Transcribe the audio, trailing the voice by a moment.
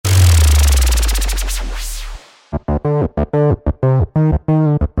Welcome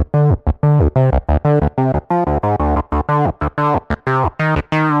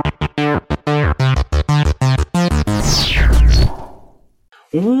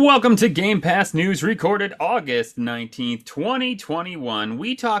to Game Pass News, recorded August 19th, 2021.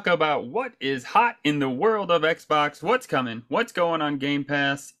 We talk about what is hot in the world of Xbox, what's coming, what's going on Game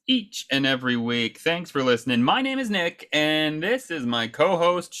Pass each and every week. Thanks for listening. My name is Nick, and this is my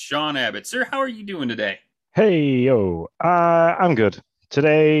co-host, Sean Abbott. Sir, how are you doing today? Hey, yo, I'm good.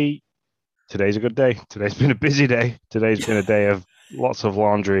 Today's a good day. Today's been a busy day. Today's been a day of lots of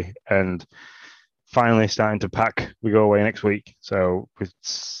laundry and finally starting to pack. We go away next week, so we've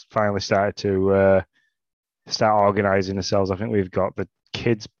finally started to start organizing ourselves. I think we've got the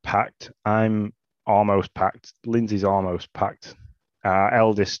kids packed. I'm almost packed. Lindsay's almost packed. Our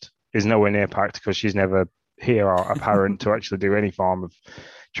eldest is nowhere near packed because she's never here or a parent to actually do any form of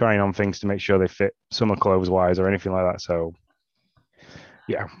trying on things to make sure they fit summer clothes wise or anything like that. So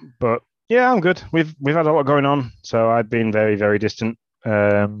yeah, but yeah, I'm good. We've had a lot going on, so I've been very, very distant. We've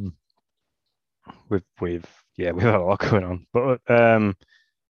had a lot going on, but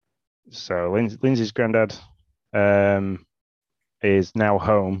so Lindsay's granddad is now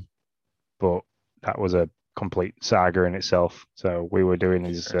home, but that was a complete saga in itself. So we were doing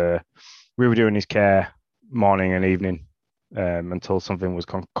his care morning and evening until something was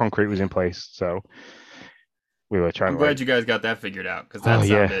concrete was in place. So we were trying. I'm glad you guys got that figured out because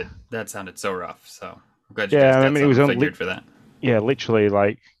that sounded so rough. So I'm glad you guys got something figured for that. Yeah, literally,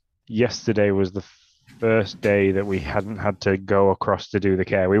 like yesterday was the first day that we hadn't had to go across to do the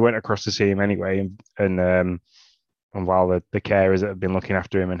care. We went across to see him anyway, and while the carers that have been looking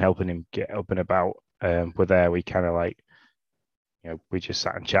after him and helping him get up and about were there, we kind of like, we just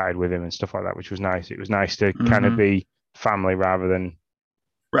sat and chatted with him and stuff like that, which was nice. It was nice to kind of be family rather than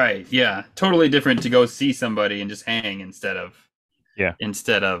right. Yeah, totally different to go see somebody and just hang instead of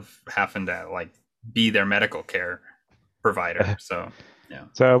having to like be their medical care provider. So. Yeah.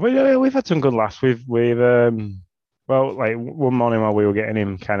 So we've had some good laughs. We've well, like one morning while we were getting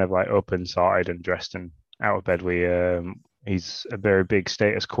him kind of like up and sorted and dressed and out of bed, he's a very big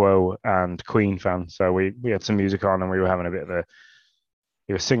Status Quo and Queen fan. So we had some music on and we were having a bit of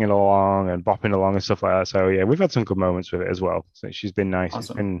he was singing along and bopping along and stuff like that. So yeah, we've had some good moments with it as well. So she's been nice.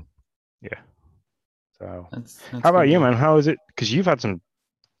 Awesome. It's been So that's how about you, man? How is it? Because you've had some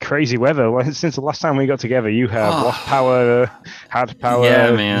crazy weather since the last time we got together. You have lost power, had power.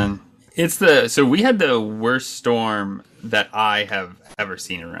 Yeah, man. So we had the worst storm that I have ever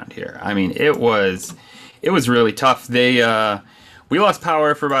seen around here. I mean, it was really tough. We lost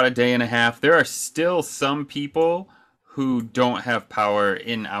power for about a day and a half. There are still some people who don't have power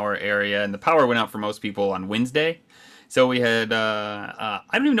in our area, and the power went out for most people on Wednesday. So we had I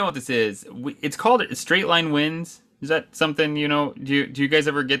don't even know what this is. It's called straight line winds. Is that something, do you guys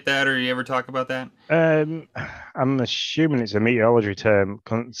ever get that or you ever talk about that? I'm assuming it's a meteorology term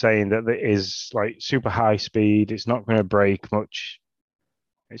saying that it is like super high speed. It's not going to break much.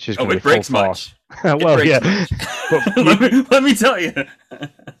 It's just going to be breaks full force. Much. Well, yeah. But let me tell you.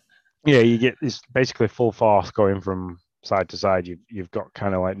 Yeah, you get this basically full force going from side to side. You've got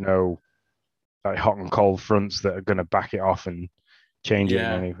kind of like no like hot and cold fronts that are going to back it off and change it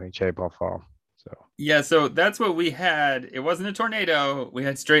in any shape or form. So that's what we had. It wasn't a tornado. We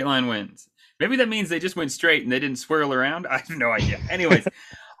had straight line winds. Maybe that means they just went straight and they didn't swirl around. I have no idea. Anyways,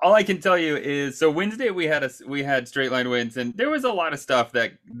 all I can tell you is so Wednesday we had straight line winds and there was a lot of stuff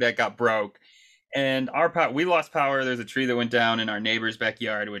that got broke. And we lost power. There's a tree that went down in our neighbor's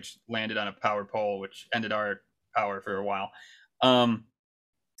backyard, which landed on a power pole, which ended our power for a while.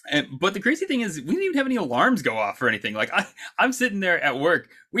 But the crazy thing is, we didn't even have any alarms go off or anything. Like I'm sitting there at work.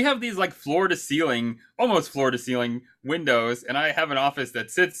 We have these like almost floor to ceiling windows, and I have an office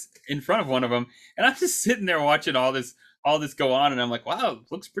that sits in front of one of them. And I'm just sitting there watching all this go on, and I'm like, wow, it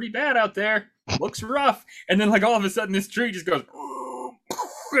looks pretty bad out there. Looks rough. And then like all of a sudden, this tree just goes,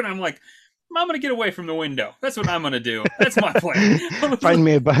 and I'm like, I'm gonna get away from the window. That's what I'm gonna do. That's my plan.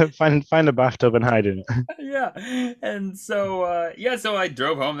 Find a bathtub and hide in it. Yeah, and so so I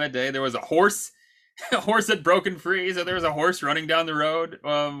drove home that day. There was a horse had broken free, so there was a horse running down the road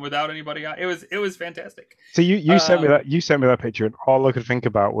without anybody out. It was fantastic. So you sent me that picture, and all I could think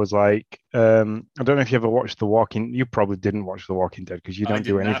about was like I don't know if you ever watched The Walking. You probably didn't watch The Walking Dead because you don't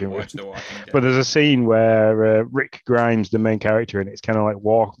do anything with it. But there's a scene where Rick Grimes, the main character, and it's kind of like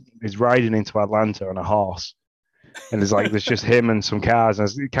he's riding into Atlanta on a horse, and there's just him and some cars, and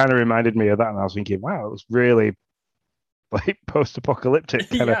it kind of reminded me of that. And I was thinking, wow, it was really like post-apocalyptic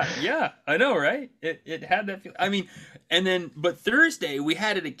kind of. Yeah, I know, right? It had that feel. I mean, and then but Thursday we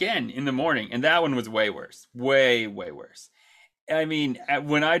had it again in the morning, and that one was way worse, way worse. I mean,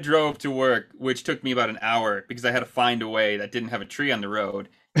 when I drove to work, which took me about an hour because I had to find a way that didn't have a tree on the road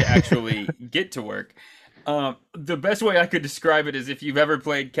to actually get to work. The best way I could describe it is if you've ever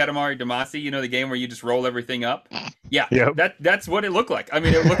played Katamari Damacy, you know, the game where you just roll everything up. Yeah, Yep. that's what it looked like. I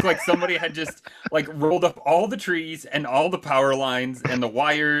mean, it looked like somebody had just like rolled up all the trees and all the power lines and the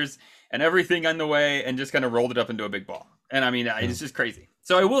wires and everything on the way and just kind of rolled it up into a big ball. And I mean, it's just crazy.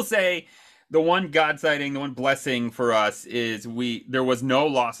 So I will say the one God sighting, the one blessing for us is there was no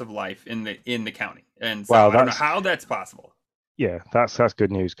loss of life in the county. And so Wow, I don't know that's how that's possible. yeah, that's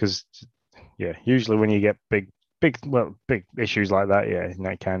good news because yeah, usually when you get big issues like that, yeah, and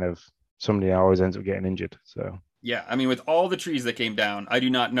that kind of somebody always ends up getting injured. So Yeah, I mean, with all the trees that came down, I do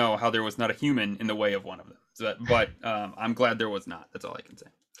not know how there was not a human in the way of one of them. But I'm glad there was not. That's all I can say.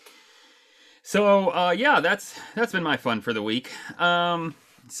 So yeah, that's been my fun for the week.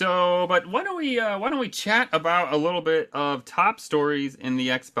 But why don't we chat about a little bit of top stories in the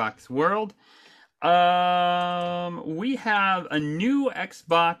Xbox world? We have a new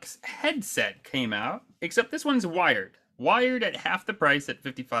Xbox headset came out, except this one's wired at half the price at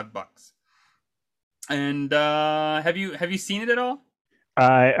 $55. And have you seen it at all?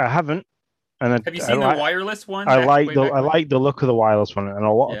 I haven't, and Have you I seen the like wireless one I back like way the back I when? like the look of the wireless one, and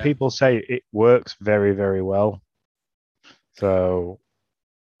a lot of Yeah. people say it works very very well. So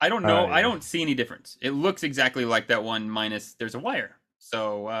I don't know. I yeah. don't see any difference. It looks exactly like that one minus there's a wire.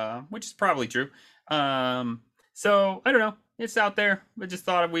 So which is probably true. So I don't know. It's out there. I just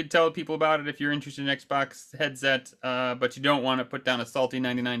thought we'd tell people about it if you're interested in Xbox headset, but you don't want to put down a salty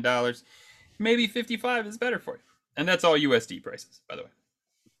 $99. Maybe 55 is better for you. And that's all USD prices, by the way.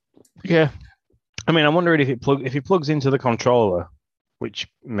 Yeah, I mean, I'm wondering if it plugs into the controller, which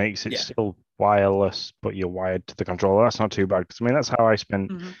makes it Yeah. still wireless, but you're wired to the controller. That's not too bad because I mean that's how I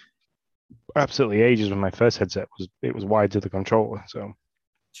spent Mm-hmm. absolutely ages when my first headset was it was wired to the controller. So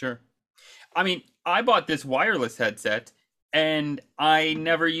Sure. I mean, I bought this wireless headset and I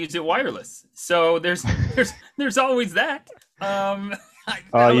never use it wireless. So there's always that.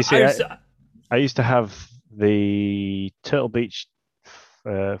 you see, I I used to have the Turtle Beach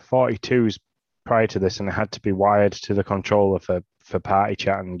 42s prior to this, and it had to be wired to the controller for party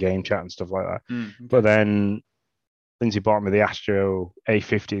chat and game chat and stuff like that. But okay. then Lindsay bought me the Astro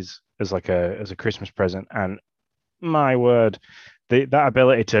A50s as as a Christmas present, and my word, that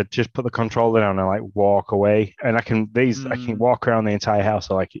ability to just put the controller down and like walk away, and I can walk around the entire house.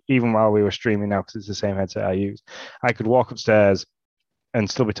 So like even while we were streaming now, because it's the same headset I use, I could walk upstairs and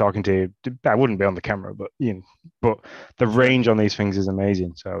still be talking to you. I wouldn't be on the camera, but but the Sure. range on these things is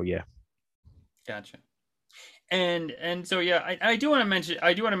amazing. So yeah, Gotcha. And so yeah, I do want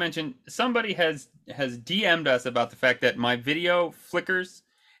to mention somebody has DM'd us about the fact that my video flickers.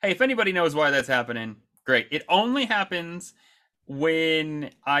 Hey, if anybody knows why that's happening, great. It only happens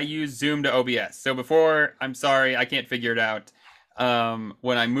when I use Zoom to OBS. So before, I'm sorry, I can't figure it out.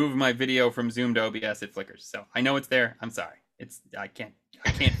 When I move my video from Zoom to OBS, it flickers. So I know it's there. I'm sorry. I can't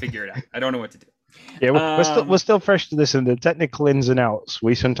figure it out. I don't know what to do. yeah, we're still fresh to this, and the technical ins and outs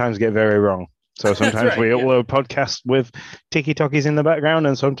we sometimes get very wrong. So That's sometimes we right. Yeah. upload podcasts with tiki talkies in the background,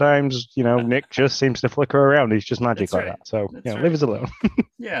 and sometimes Nick just seems to flicker around. He's just magic That's like right. that. So That's leave right. us alone.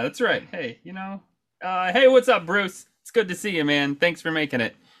 Yeah, that's right. Hey, hey, what's up, Bruce? It's good to see you, man. Thanks for making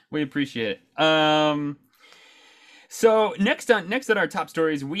it. We appreciate it. So next on our top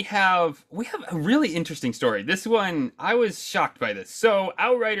stories, we have a really interesting story. This one, I was shocked by this. So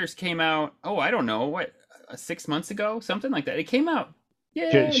Outriders came out. Oh, I don't know what 6 months ago, something like that. It came out.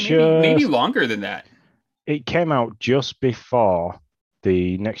 Yeah, maybe Just longer than that. it came out just before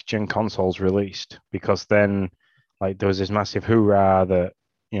the next gen consoles released because then like there was this massive hoorah that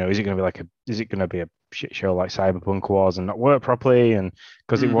is it going to be is it going to be a shit show like Cyberpunk was and not work properly, and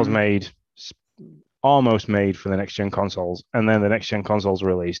because it was Mm-hmm. made almost made for the next gen consoles, and then the next gen consoles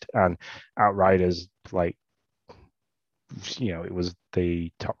released and Outriders it was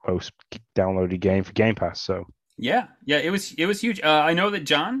the top most downloaded game for Game Pass. So Yeah, it was huge. I know that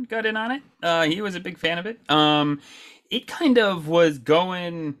John got in on it. He was a big fan of it. It kind of was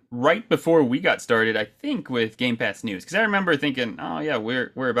going right before we got started, I think, with Game Pass News, because I remember thinking, oh yeah,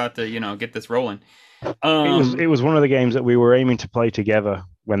 we're about to get this rolling. it was one of the games that we were aiming to play together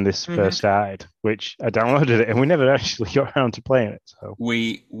when this Mhm. first started, which I downloaded it and we never actually got around to playing it. So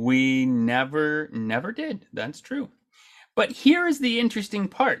We never did. That's true. But here is the interesting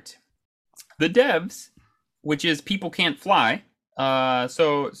part: the devs, which is People Can't Fly.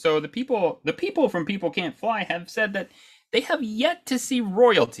 So the people from People Can't Fly have said that They have yet to see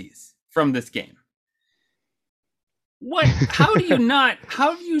royalties from this game. What? How do you not?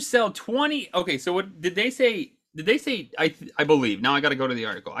 How do you sell 20? Okay, so what did they say? Did they say? I believe. Now I got to go to the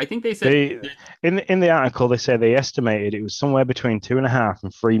article. I think they said. They in the article they say they estimated it was somewhere between 2.5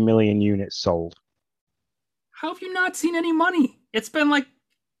 and 3 million units sold. How have you not seen any money? It's been like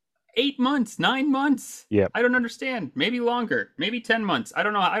 8 months, 9 months. Yeah. I don't understand. Maybe longer. Maybe 10 months. I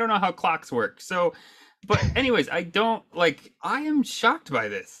don't know. I don't know how clocks work. So, but anyways, I don't like. I am shocked by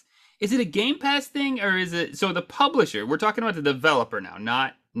this. Is it a Game Pass thing or is it so the publisher? We're talking about the developer now,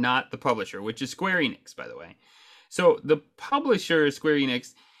 not the publisher, which is Square Enix, by the way. So the publisher, Square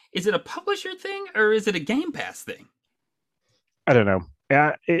Enix, is it a publisher thing or is it a Game Pass thing? I don't know.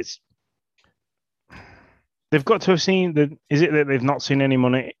 Yeah, it's they've got to have seen the. Is it that they've not seen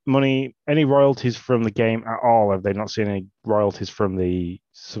any any royalties from the game at all? Have they not seen any royalties from the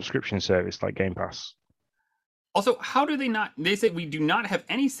subscription service like Game Pass? Also, how do they not? They say we do not have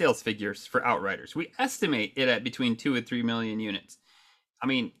any sales figures for Outriders. We estimate it at between 2 and 3 million units. I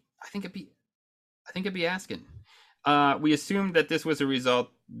mean, I think it'd be asking. We assumed that this was a result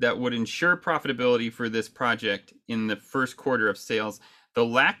that would ensure profitability for this project in the first quarter of sales. The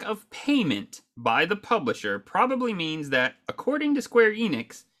lack of payment by the publisher probably means that, according to Square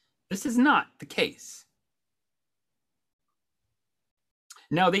Enix, this is not the case.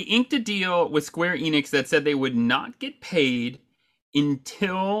 Now, they inked a deal with Square Enix that said they would not get paid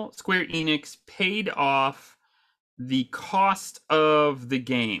until Square Enix paid off the cost of the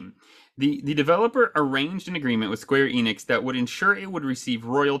game. The developer arranged an agreement with Square Enix that would ensure it would receive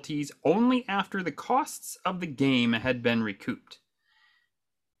royalties only after the costs of the game had been recouped.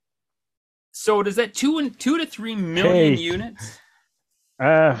 So does that 2 to 3 million units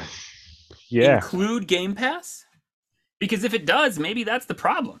Yeah. include Game Pass? Because if it does, maybe that's the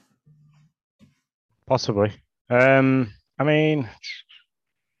problem. Possibly. I mean,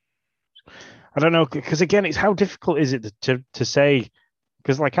 I don't know, because again, it's how difficult is it to say?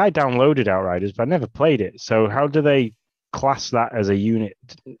 Because like I downloaded Outriders, but I never played it. So how do they class that as a unit?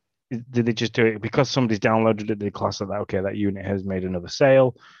 Did they just do it because somebody's downloaded it? They class it that okay, that unit has made another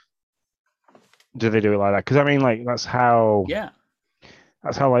sale. Do they do it like that? Because I mean, like that's how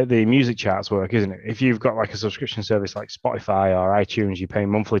like the music charts work, isn't it? If you've got like a subscription service like Spotify or iTunes, you pay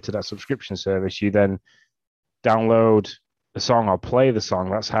monthly to that subscription service. You then download the song or play the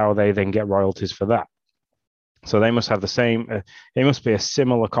song. That's how they then get royalties for that. So they must have the same. It must be a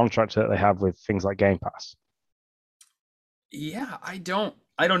similar contract that they have with things like Game Pass. Yeah, I don't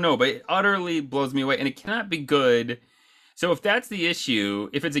know, but it utterly blows me away, and it cannot be good. So if that's the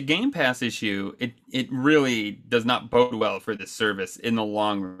issue, if it's a Game Pass issue, it really does not bode well for this service in the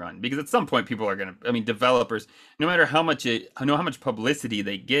long run. Because at some point, people are gonna. I mean, developers, no matter how much publicity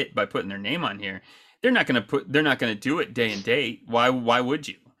they get by putting their name on here, they're not gonna do it day and date. Why would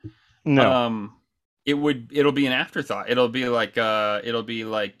you? No. It'll be an afterthought. It'll be like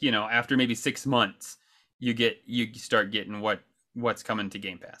after maybe 6 months, you start getting what's coming to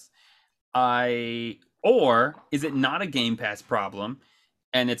Game Pass. Or is it not a Game Pass problem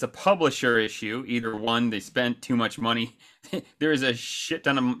and it's a publisher issue? Either one, they spent too much money. There is a shit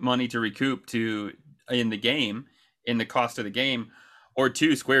ton of money to recoup in the cost of the game. Or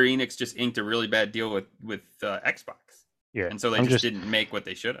two, Square Enix just inked a really bad deal with Xbox. Yeah. And so they just didn't make what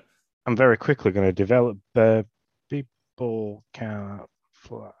they should have. I'm very quickly going to develop People Can't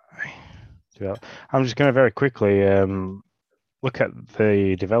Fly. I'm just going to very quickly look at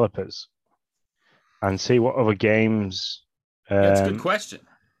the developers and see what other games. That's a good question.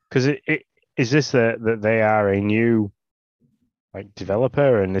 Because is this that they are a new like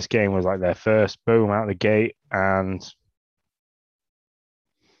developer, and this game was like their first boom out the gate, and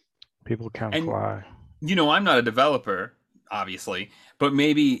People Can Fly. I'm not a developer, obviously, but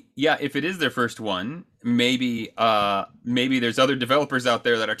maybe if it is their first one, maybe there's other developers out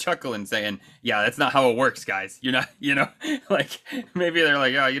there that are chuckling saying, yeah, that's not how it works, guys. You're not like maybe they're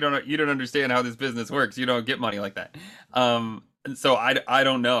like, oh, you don't understand how this business works. You don't get money like that. So I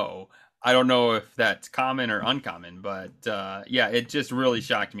don't know. I don't know if that's common or uncommon, but it just really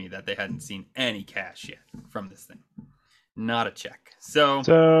shocked me that they hadn't seen any cash yet from this thing. Not a check.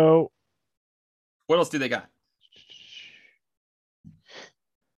 So what else do they got?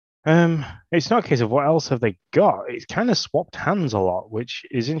 It's not a case of what else have they got. It's kind of swapped hands a lot, which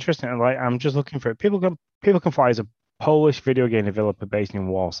is interesting. And like, I'm just looking for it. People Can Fly is a Polish video game developer based in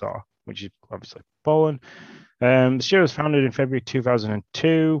Warsaw, which is obviously Poland. The studio was founded in February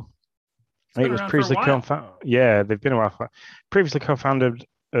 2002. It was previously co-founded. Yeah, they've been a while. Previously co-founded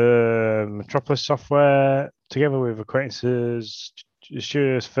Metropolis Software together with acquaintances. The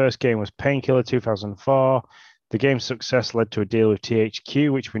studio's first game was Painkiller 2004. The game's success led to a deal with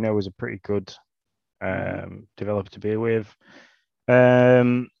THQ, which we know was a pretty good developer to be with,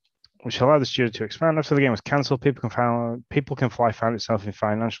 which allowed the studio to expand. After the game was cancelled, People Can Fly found itself in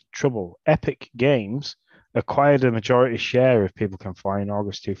financial trouble. Epic Games acquired a majority share of People Can Fly in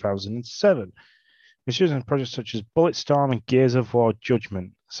August 2007. It's used in projects such as Bulletstorm and Gears of War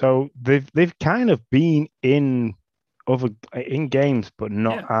Judgment. So they've kind of been in games, but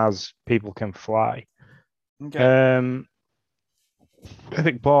not as People Can Fly. Okay.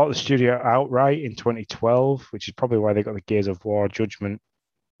 Epic bought the studio outright in 2012, which is probably why they got the Gears of War Judgment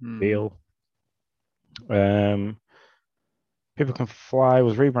deal. People Can Fly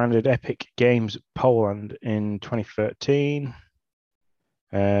was rebranded Epic Games Poland in 2013.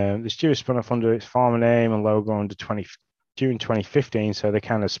 The studio spun off under its former name and logo during 2015, so they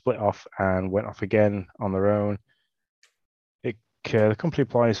kind of split off and went off again on their own. The company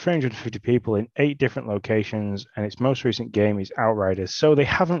employs 350 people in 8 different locations, and its most recent game is Outriders. So they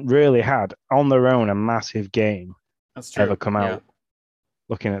haven't really had on their own a massive game ever come out.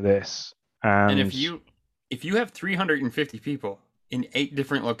 Looking at this, and if you have 350 people in 8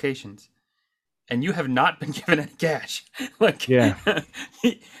 different locations, and you have not been given any cash, like you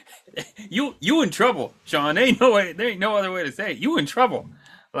in trouble, Sean. There ain't no other way to say it. You in trouble,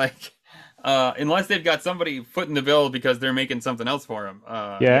 like. Unless they've got somebody footing the bill because they're making something else for them.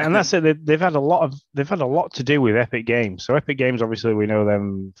 And that's it. They've had a lot to do with Epic Games. So Epic Games, obviously, we know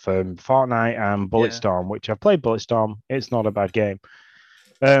them from Fortnite and Bulletstorm, which I've played Bulletstorm. It's not a bad game.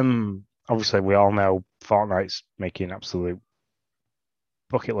 Obviously, we all know Fortnite's making absolute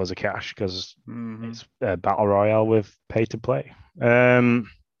bucket loads of cash because it's a battle royale with pay to play.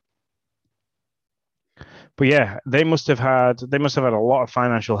 But yeah, they must have had a lot of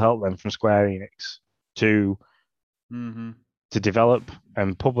financial help then from Square Enix to develop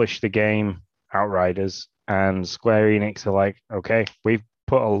and publish the game Outriders. And Square Enix are like, okay, we've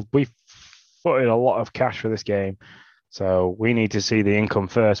footed a lot of cash for this game, so we need to see the income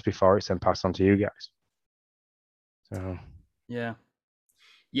first before it's then passed on to you guys. So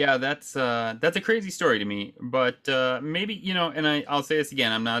yeah, that's a crazy story to me, but maybe, and I'll say this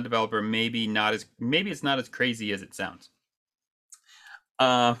again, I'm not a developer. Maybe it's not as crazy as it sounds.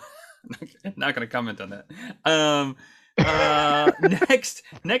 Not going to comment on that.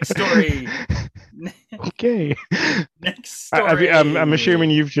 Next story. Okay. Next story. I'm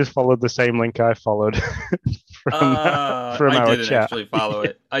assuming you've just followed the same link I followed from our chat. I didn't actually follow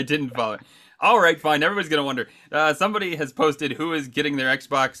it. I didn't follow it. All right, fine. Everybody's going to wonder. Somebody has posted who is getting their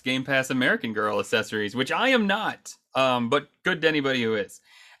Xbox Game Pass American Girl accessories, which I am not, but good to anybody who is.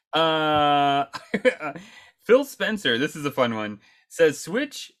 Phil Spencer, this is a fun one, says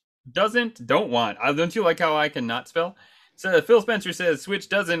Switch don't want. Don't you like how I cannot spell? So Phil Spencer says Switch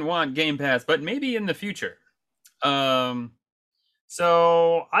doesn't want Game Pass, but maybe in the future. So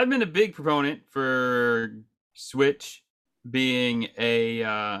I've been a big proponent for Switch being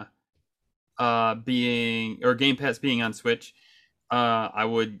Game Pass being on Switch.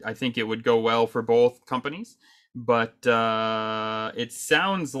 I think it would go well for both companies, but it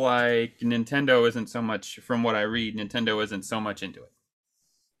sounds like Nintendo isn't so much, from what I read, Nintendo isn't so much into it.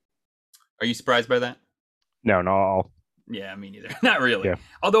 Are you surprised by that? No, not at all. Yeah, me neither. Not really. Yeah.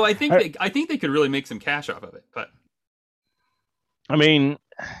 Although I think they could really make some cash off of it, but I mean,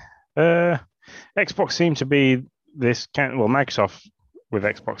 Xbox seemed to be this Microsoft with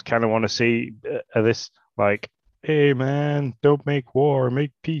Xbox kind of want to see this, like, hey man, don't make war,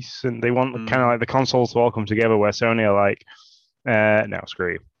 make peace, and they want kind of like the consoles to all come together. Where Sony are like, no,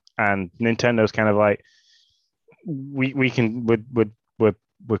 screw you, and Nintendo's kind of like, we're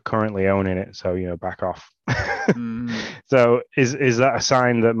currently owning it, so back off. So is that a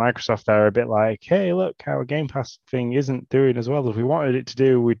sign that Microsoft are a bit like, hey, look, our Game Pass thing isn't doing as well as we wanted it to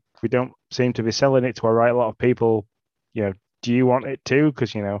do. We don't seem to be selling it to a right lot of people. Do you want it too?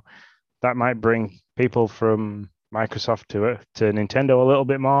 Because that might bring people from Microsoft to Nintendo a little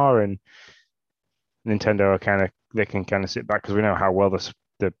bit more, and Nintendo they can kind of sit back because we know how well the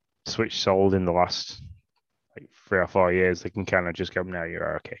Switch sold in the last 3 or 4 years. They can kind of just go, no,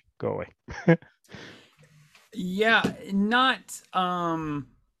 you're okay, go away. Yeah, not.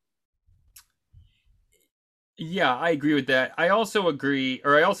 Yeah, I agree with that. I also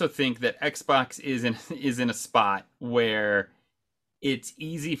think that Xbox is in a spot where it's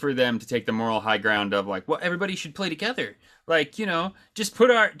easy for them to take the moral high ground of like, well, everybody should play together. Like, just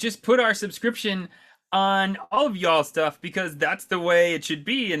put our subscription on all of y'all stuff because that's the way it should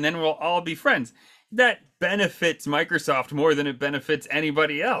be, and then we'll all be friends. That benefits Microsoft more than it benefits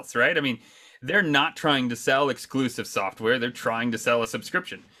anybody else, right? I mean, they're not trying to sell exclusive software. They're trying to sell a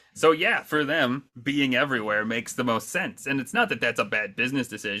subscription. So yeah, for them, being everywhere makes the most sense. And it's not that that's a bad business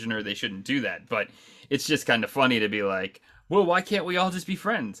decision or they shouldn't do that, but it's just kind of funny to be like, well, why can't we all just be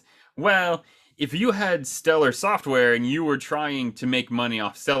friends? Well, if you had stellar software and you were trying to make money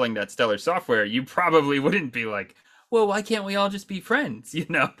off selling that stellar software, you probably wouldn't be like, well, why can't we all just be friends? You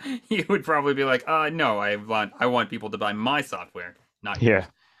know, you would probably be like, no, I want people to buy my software, not yours. Yeah,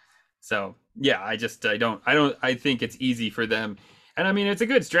 So yeah, I think it's easy for them, and I mean it's a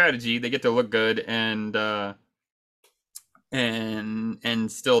good strategy. They get to look good and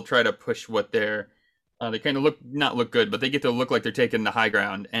still try to push what they kind of look not look good, but they get to look like they're taking the high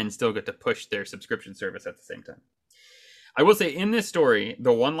ground and still get to push their subscription service at the same time. I will say in this story,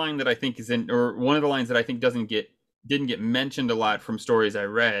 the one line that I think is in, or one of the lines that I think didn't get mentioned a lot from stories I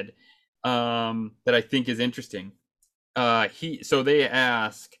read, that I think is interesting. They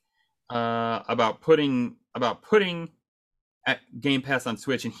ask about putting at Game Pass on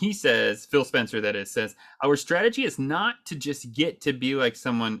Switch, and he says, Phil Spencer, that is, says, our strategy is not to just get to be like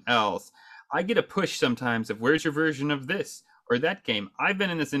someone else. I get a push sometimes of where's your version of this or that game. I've been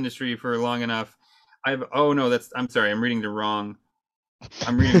in this industry for long enough. Oh no, I'm sorry, I'm reading the wrong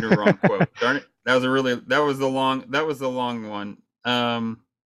quote. Darn it. That was the long one.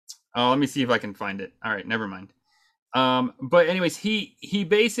 Let me see if I can find it. All right, never mind. But anyways, he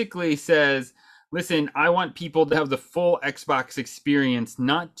basically says, listen, I want people to have the full Xbox experience,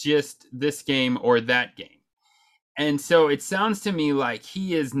 not just this game or that game. And so it sounds to me like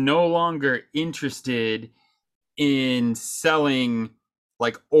he is no longer interested in selling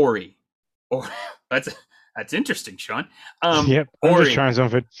like Ori. Or that's that's interesting, Sean. yep. I'm just Ori trying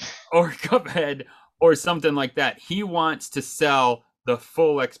something. or Cuphead or something like that. He wants to sell the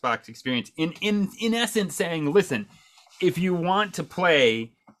full Xbox experience. In essence, saying, listen, if you want to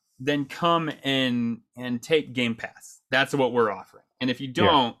play, then come and take Game Pass. That's what we're offering. And if you Yeah,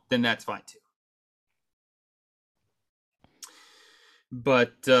 don't, then that's fine too.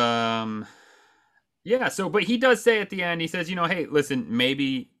 But yeah, but he does say at the end, he says, hey, listen,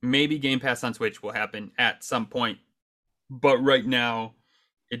 maybe Game Pass on Switch will happen at some point, but right now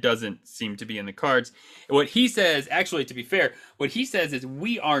it doesn't seem to be in the cards. What he says, actually, to be fair, what he says is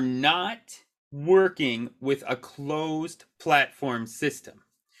we are not working with a closed platform system,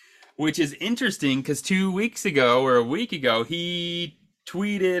 which is interesting because 2 weeks ago or a week ago, he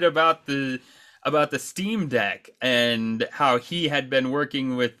tweeted about the Steam Deck and how he had been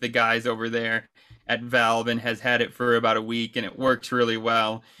working with the guys over there at Valve and has had it for about a week and it works really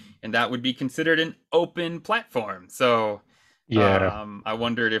well. And that would be considered an open platform. So yeah. I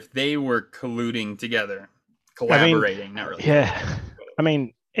wondered if they were colluding together, I mean, collaborating, not really yeah. collaborating. I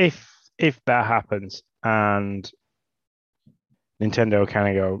mean, if that happens and Nintendo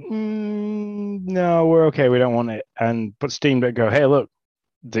kind of go, no, we're okay, we don't want it, and but Steam Deck go, hey, look,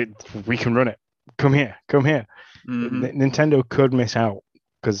 we can run it. Come here, come here. Mm-hmm. Nintendo could miss out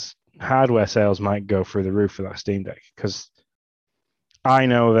because hardware sales might go through the roof for that Steam Deck. Because I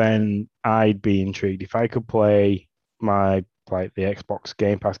know then I'd be intrigued if I could play my like the Xbox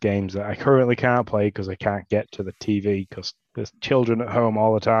Game Pass games that I currently can't play because I can't get to the TV because there's children at home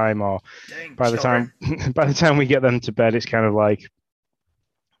all the time, or Dang by the time children. by the time we get them to bed, it's kind of like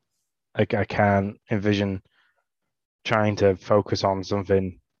I can't envision trying to focus on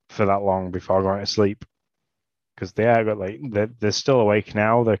something for that long before going to sleep because they are like they're still awake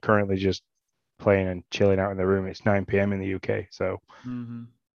now. They're currently just playing and chilling out in the room. It's 9 p.m. in the UK, so Mm-hmm.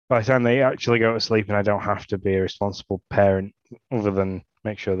 by the time they actually go to sleep, and I don't have to be a responsible parent other than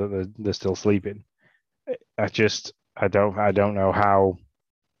make sure that they're still sleeping. I don't know how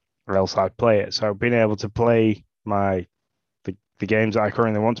else I'd play it. So being able to play the games that I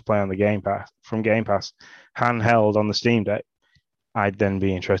currently want to play on the Game Pass handheld on the Steam Deck, I'd then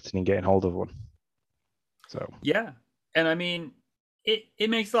be interested in getting hold of one. So Yeah. And I mean, it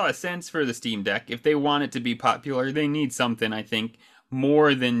makes a lot of sense for the Steam Deck. If they want it to be popular, they need something, I think,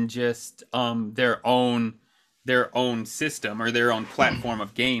 more than just their own system or their own platform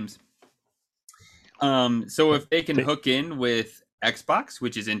of games. So if they can the, hook in with Xbox,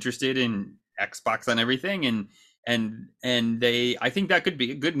 which is interested in Xbox on everything, and they, I think that could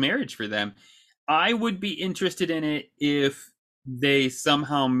be a good marriage for them. I would be interested in it if they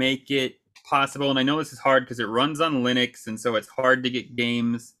somehow make it possible. And I know this is hard because it runs on Linux, and so it's hard to get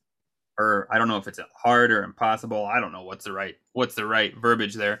games. Or I don't know if it's hard or impossible. I don't know what's the right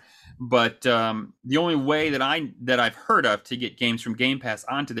verbiage there. But the only way that I've heard of to get games from Game Pass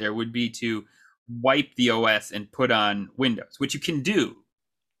onto there would be to wipe the OS and put on Windows, which you can do.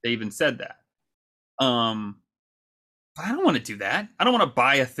 They even said that. Um, but I don't want to do that. I don't want to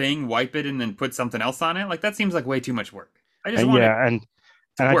buy a thing, wipe it, and then put something else on it. Like that seems like way too much work. I just and want it yeah, and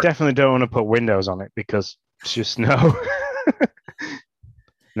And I work. definitely don't want to put Windows on it because it's just no.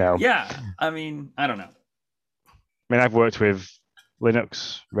 No. Yeah, I mean, I don't know. I mean, I've worked with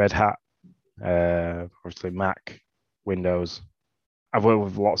Linux, Red Hat, obviously Mac, Windows. I've worked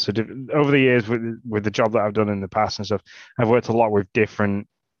with lots of different over the years with the job that I've done in the past and stuff. I've worked a lot with different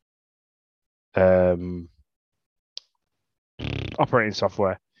um, operating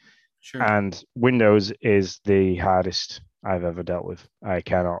software, Sure. and Windows is the hardest I've ever dealt with. I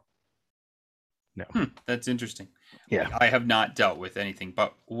cannot. No. That's interesting. Yeah. I have not dealt with anything,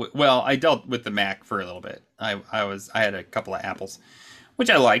 but well, I dealt with the Mac for a little bit. I had a couple of Apples, which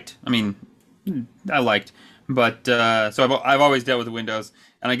I liked. I mean, I liked, but so I've always dealt with Windows,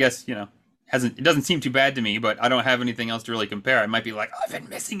 and I guess it doesn't seem too bad to me, but I don't have anything else to really compare. I might be like, I've been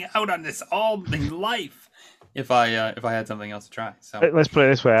missing out on this all my life if I had something else to try. So Let's put it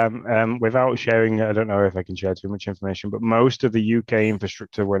this way: without sharing, I don't know if I can share too much information, but most of the UK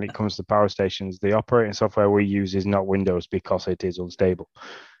infrastructure, when it comes to power stations, the operating software we use is not Windows because it is unstable.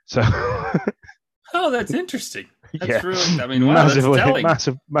 So, oh, that's interesting. That's yeah, really, I mean, wow, that's telling.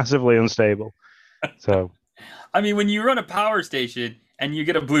 massively unstable. So, I mean, when you run a power station and you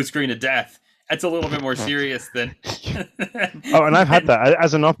get a blue screen of death, that's a little bit more serious than. Oh, and I've had that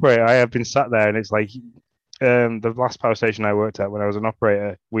as an operator. I have been sat there, and it's like the last power station I worked at when I was an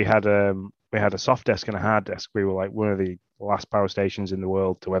operator, we had a soft desk and a hard desk. We were like one of the last power stations in the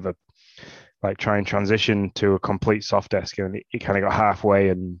world to ever like try and transition to a complete soft desk, and it kind of got halfway,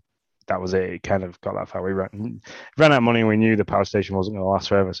 and that was it. It kind of got that far. We ran out of money, and we knew the power station wasn't going to last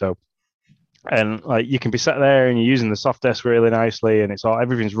forever. So, and like you can be sat there and you're using the soft desk really nicely, and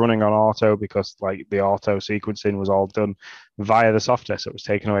everything's running on auto because like the auto sequencing was all done via the soft desk that was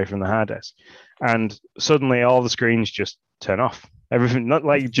taken away from the hard desk, and suddenly all the screens just turn off. Everything, not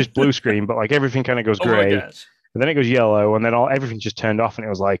like just blue screen, but like everything kind of goes gray, and then it goes yellow, and then everything just turned off, and it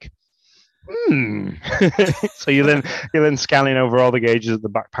was like, so you're then scanning over all the gauges at the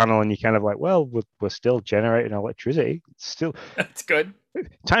back panel, and you're kind of like, well, we're still generating electricity. It's still that's good.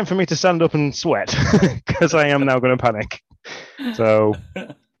 Time for me to stand up and sweat because I am now going to panic. So,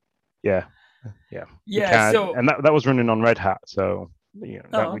 yeah. So and that was running on Red Hat, so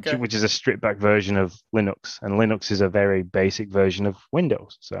which is a stripped back version of Linux, and Linux is a very basic version of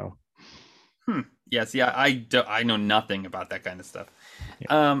Windows. So, yeah. See, I know nothing about that kind of stuff.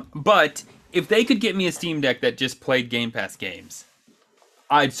 Yeah. But if they could get me a Steam Deck that just played Game Pass games,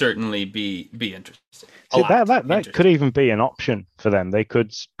 I'd certainly be interested. See, that could even be an option for them. They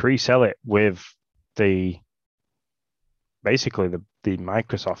could pre-sell it with basically the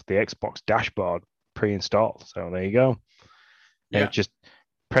Microsoft, the Xbox dashboard pre-installed. So there you go. Yeah. And just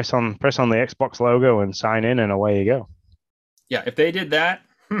press on the Xbox logo and sign in, and away you go. Yeah, if they did that,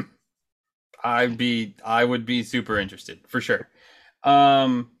 I would be super interested for sure.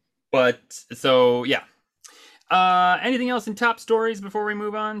 But so yeah. Anything else in top stories before we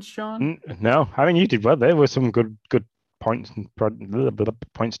move on, Sean? No, I mean you did well. There were some good points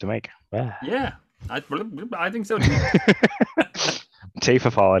to make. Yeah, I think so too. Teeth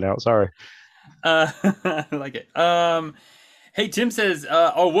are falling out. Sorry. I like it. Hey, Tim says,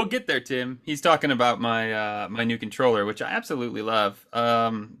 we'll get there, Tim. He's talking about my my new controller, which I absolutely love.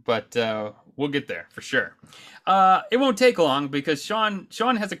 But we'll get there for sure. It won't take long because Sean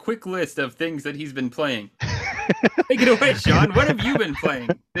has a quick list of things that he's been playing. Take it away, Sean. What have you been playing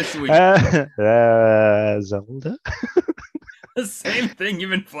this week? Zelda. The same thing you've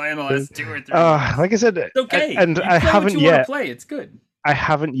been playing the last 2 or 3 like I said, it's okay. And I haven't yet play. It's good. I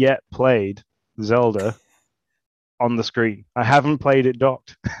haven't yet played Zelda on the screen. I haven't played it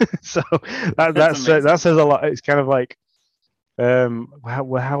docked. So that says a lot. It's kind of like,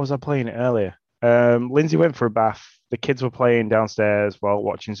 how was I playing it earlier? Lindsay went for a bath. The kids were playing downstairs while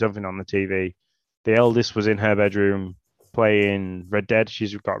watching something on the TV. The eldest was in her bedroom playing Red Dead.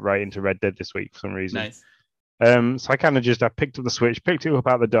 She's got right into Red Dead this week for some reason. Nice. So I kind of I picked up the Switch, picked it up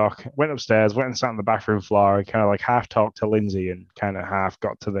out the dock, went upstairs, went and sat on the bathroom floor, and kind of like half talked to Lindsay and kind of half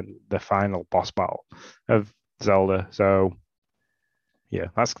got to the final boss battle of Zelda. So yeah,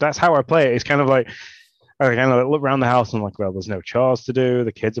 that's how I play it. It's kind of like I kind of look around the house and I'm like, well, there's no chores to do.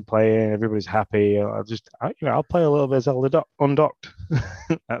 The kids are playing, everybody's happy. I'll play a little bit of Zelda undocked.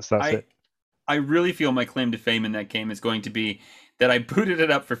 that's it. I really feel my claim to fame in that game is going to be that I booted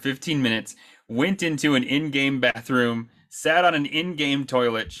it up for 15 minutes, went into an in-game bathroom, sat on an in-game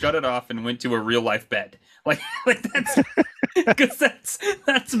toilet, shut it off, and went to a real-life bed. Like that's because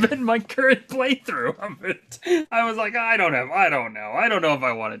that's been my current playthrough of it. I was like, I don't know if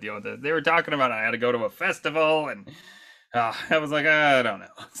I want to deal with this. They were talking about I had to go to a festival, and I was like, I don't know.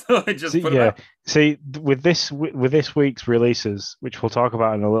 So I just See, put them yeah. out. See, with this week's releases, which we'll talk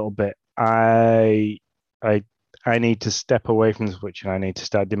about in a little bit, I I need to step away from the Switch and I need to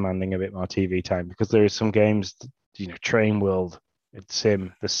start demanding a bit more TV time because there is some games, Train World, it's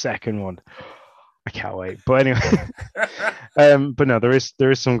Sim, the second one. I can't wait. But anyway, but no, there is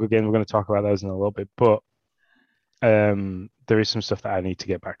some good games. We're going to talk about those in a little bit. But there is some stuff that I need to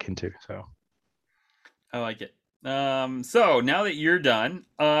get back into. So I like it. So now that you're done,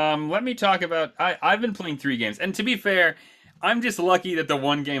 let me talk about. I've been playing 3 games, and to be fair, I'm just lucky that the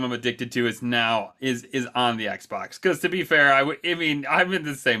one game I'm addicted to is now is on the Xbox. Because to be fair, I mean I'm in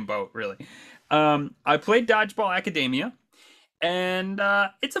the same boat really. I played Dodgeball Academia, and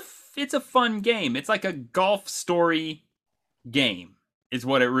it's a fun game. It's like a golf story game, is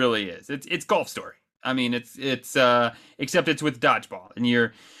what it really is. It's golf story. I mean, it's except it's with dodgeball, and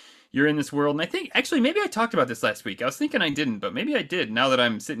you're in this world. And I think actually maybe I talked about this last week. I was thinking I didn't, but maybe I did. Now that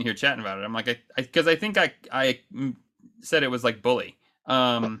I'm sitting here chatting about it, I'm like, because I think I said it was like Bully.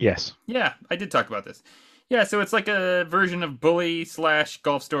 yes, Yeah, I did talk about this. Yeah, so it's like a version of Bully slash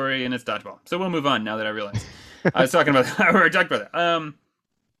golf story, and it's dodgeball. So we'll move on now that I realize I was talking about. I talked about that.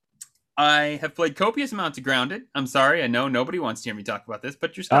 I have played copious amounts of Grounded. I'm sorry, I know nobody wants to hear me talk about this,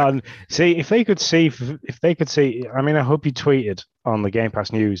 but you're stuck. see if they could see. I mean, I hope you tweeted on the Game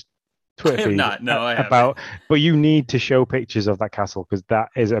Pass News Twitter I have feed not. No, I haven't. about, but you need to show pictures of that castle because that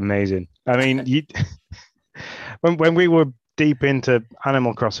is amazing. I mean, when we were deep into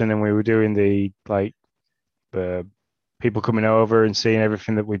Animal Crossing and we were doing the people coming over and seeing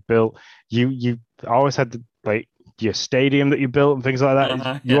everything that we built, you always had your stadium that you built and things like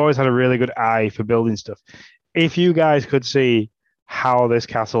that. You Yeah. always had a really good eye for building stuff. If you guys could see how this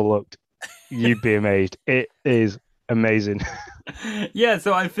castle looked, you'd be amazed. It is amazing. Yeah,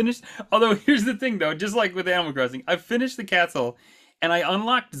 so I finished. Although here's the thing, though, just like with Animal Crossing, I finished the castle, and I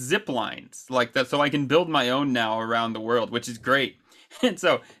unlocked zip lines like that, so I can build my own now around the world, which is great. And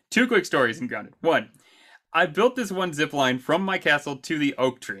so, 2 quick stories in Grounded. One, I built this one zip line from my castle to the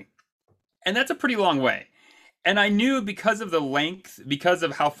oak tree, and that's a pretty long way. And I knew because of the length, because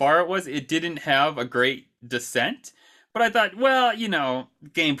of how far it was, it didn't have a great descent. But I thought, well,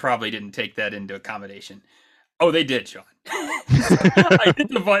 game probably didn't take that into accommodation. Oh, they did, Sean. I hit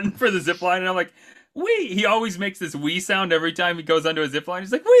the button for the zip line, and I'm like, "Wee!" He always makes this "wee" sound every time he goes onto a zip line.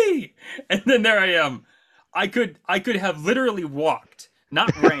 He's like, "Wee!" And then there I am. I could have literally walked,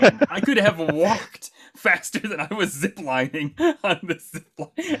 not ran. I could have walked faster than I was ziplining on the zip line.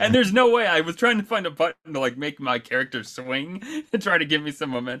 And there's no way. I was trying to find a button to like make my character swing and try to give me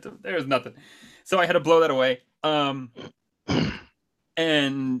some momentum. There was nothing. So I had to blow that away.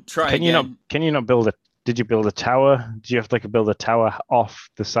 And try Can you not? again. Can you not build a? Did you build a tower? Do you have to build a tower off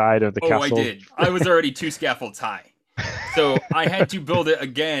the side of the Oh, I castle? did. I was already 2 scaffolds high. So I had to build it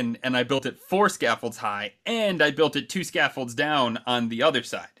again, and I built it 4 scaffolds high, and I built it 2 scaffolds down on the other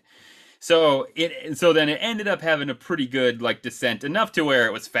side. So then it ended up having a pretty good like descent, enough to where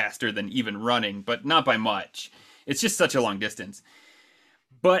it was faster than even running, but not by much. It's just such a long distance.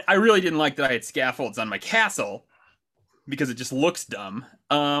 But I really didn't like that I had scaffolds on my castle because it just looks dumb.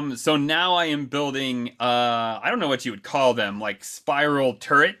 So now I am building I don't know what you would call them, like spiral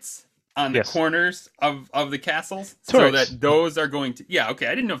turrets on the Yes, corners of the castles, so turrets. that those are going to, yeah, okay,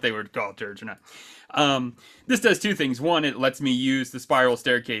 I didn't know if they were called turrets or not. This does 2 things. One, it lets me use the spiral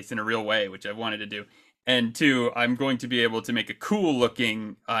staircase in a real way, which I've wanted to do. And two, I'm going to be able to make a cool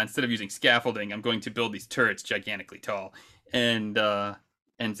looking, instead of using scaffolding, I'm going to build these turrets gigantically tall and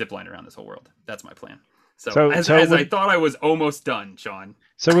zip line around this whole world. That's my plan. So So as, so as I with thought I was almost done, Sean.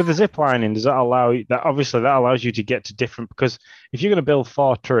 so with the zip lining, does that allow you that obviously that allows you to get to different because if you're going to build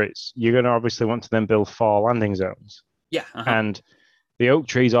 4 turrets, you're going to obviously want to then build 4 landing zones. Yeah. And the oak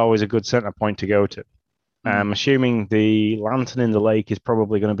tree is always a good center point to go to. Mhm. I'm assuming the lantern in the lake is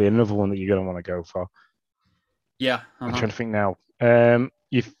probably going to be another one that you're going to want to go for. Yeah. I'm trying to think now.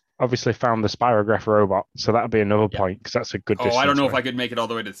 You've obviously found the spirograph robot, so that'll be another Yeah. point because that's a good Oh, I don't distance know if away. I could make it all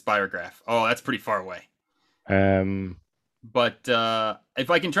the way to the spirograph. Oh, that's pretty far away. Um, But if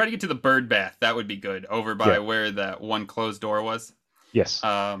I can try to get to the bird bath, that would be good, over by yeah, where that one closed door was. yes,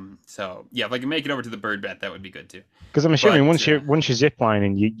 So yeah, if I can make it over to the bird bath, that would be good too. because I'm assuming But once you're zip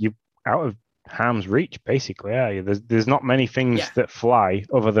lining, you out of harm's reach basically. Yeah, there's not many yeah. things that fly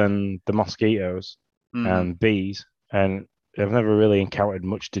other than the mosquitoes Hmm. and bees, and I've never really encountered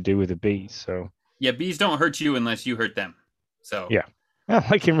much to do with the bees. So Yeah, bees don't hurt you unless you hurt them. So yeah, I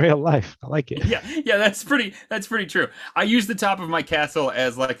like in real life. I like it. yeah, that's pretty true. I use the top of my castle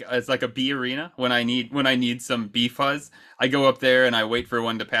as like a bee arena when I need some bee fuzz. I go up there and I wait for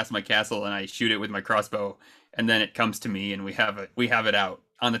one to pass my castle and I shoot it with my crossbow, and then it comes to me, and we have it out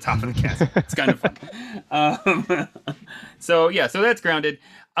on the top of the castle. It's kind of fun. Um, so that's Grounded.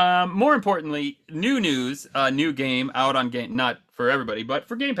 More importantly, new news, new game out on game, not for everybody, but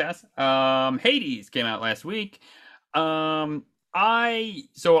for Game Pass. Hades came out last week. I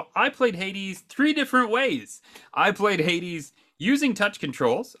played Hades 3 different ways. I played Hades using touch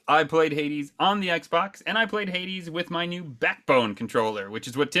controls. I played Hades on the Xbox, and I played Hades with my new Backbone controller, which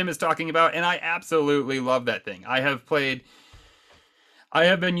is what Tim is talking about, and I absolutely love that thing. I have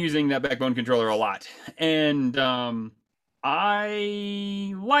been using that Backbone controller a lot, and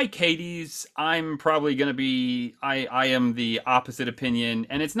I like Hades. I'm probably going to be... I am the opposite opinion,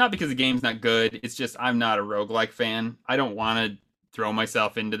 and it's not because the game's not good, it's just I'm not a roguelike fan. I don't want to throw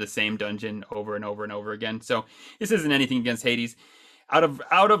myself into the same dungeon over and over and over again. So this isn't anything against Hades. Out of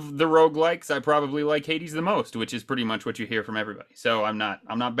the roguelikes, I probably like Hades the most, which is pretty much what you hear from everybody. So I'm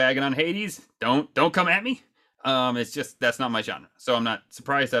not bagging on Hades. Don't come at me. It's just that's not my genre. So I'm not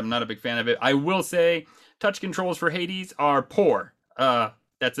surprised. I'm not a big fan of it. I will say touch controls for Hades are poor.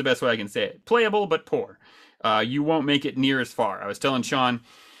 That's the best way I can say it. Playable, but poor. You won't make it near as far. I was telling Sean,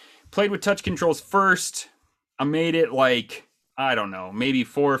 played with touch controls first. I made it like, I don't know, maybe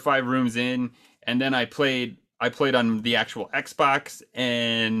 4 or 5 rooms in, and then I played on the actual Xbox,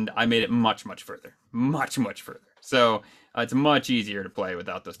 and I made it much further. Much further. So it's much easier to play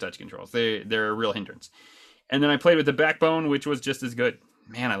without those touch controls. They're a real hindrance. And then I played with the Backbone, which was just as good.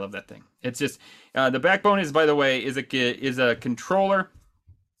 Man, I love that thing. It's just the Backbone is, by the way, is a controller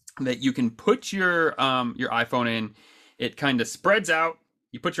that you can put your iPhone in. It kind of spreads out.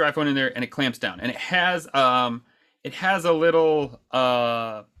 You put your iPhone in there, and it clamps down. And it has a little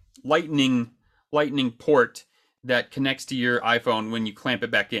lightning port that connects to your iPhone when you clamp it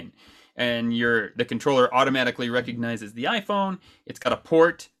back in. And the controller automatically recognizes the iPhone. It's got a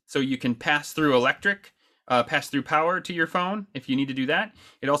port so you can pass through power to your phone if you need to do that.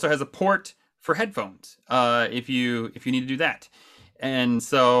 It also has a port for headphones if you need to do that. And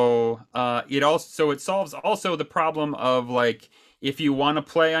so it solves also the problem of, like, if you want to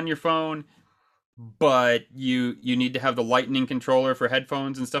play on your phone but you need to have the lightning controller for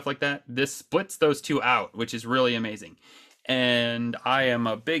headphones and stuff like that. This splits those two out, which is really amazing. And I am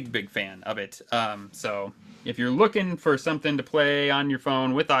a big fan of it. So if you're looking for something to play on your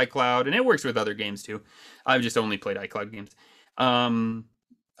phone with iCloud, and it works with other games too. I've just only played iCloud games.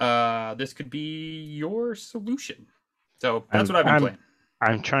 This could be your solution. So that's what I've been playing.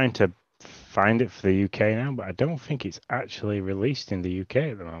 I'm trying to find it for the UK now, but I don't think it's actually released in the UK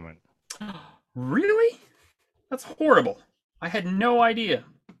at the moment. Really? That's horrible. I had no idea.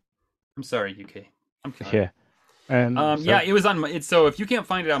 I'm sorry, UK. I'm sorry. Yeah. It was on. So if you can't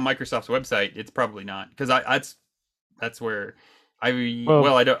find it on Microsoft's website, it's probably not, because that's where I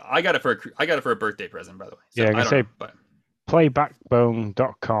got it for a birthday present, by the way. So, yeah, I can say, but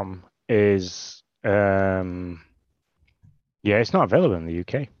playbackbone.com is it's not available in the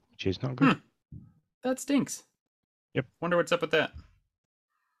UK, which is not good. That stinks. Yep. Wonder what's up with that.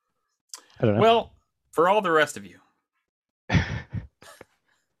 I don't know. Well, for all the rest of you,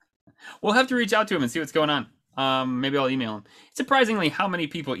 we'll have to reach out to him and see what's going on. Maybe I'll email him. Surprisingly, how many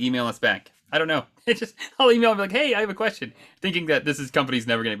people email us back? I don't know. I'll email them like, hey, I have a question, thinking that this company's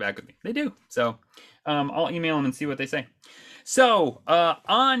never getting back with me. They do. So I'll email them and see what they say. So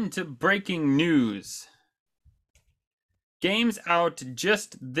on to breaking news. Games out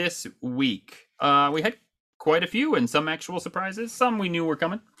just this week. We had quite a few and some actual surprises. Some we knew were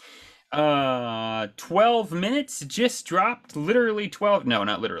coming. 12 minutes just dropped, literally 12, no,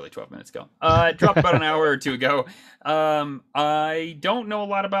 not literally 12 minutes ago. It dropped about an hour or two ago. I don't know a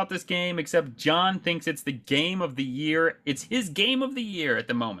lot about this game, except John thinks it's the game of the year. It's his game of the year at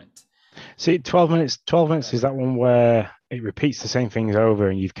the moment. See, 12 minutes is that one where it repeats the same things over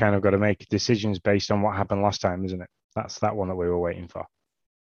and you've kind of got to make decisions based on what happened last time, isn't it? That's that one that we were waiting for.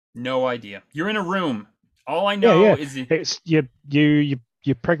 No idea. You're in a room. All I know is it's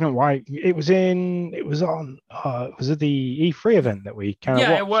your pregnant wife. It was at the E3 event that we kind of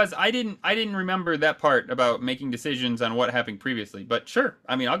watched. It was. I didn't remember that part about making decisions on what happened previously, but sure.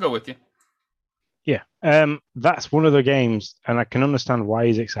 I mean, I'll go with you. Yeah. That's one of the games, and I can understand why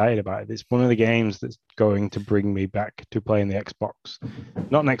he's excited about it. It's one of the games that's going to bring me back to playing the Xbox.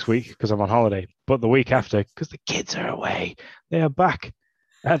 Not next week because I'm on holiday, but the week after because the kids are away. They are back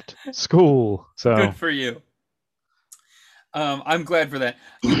at school. So good for you. I'm glad for that.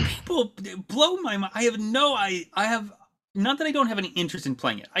 People blow my mind. I have not that I don't have any interest in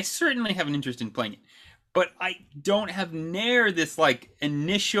playing it. I certainly have an interest in playing it, but I don't have near this like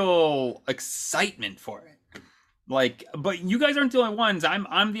initial excitement for it. Like, but you guys aren't the only ones.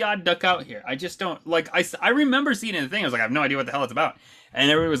 I'm the odd duck out here. I just don't like. I remember seeing it in the thing. I was like, I have no idea what the hell it's about. And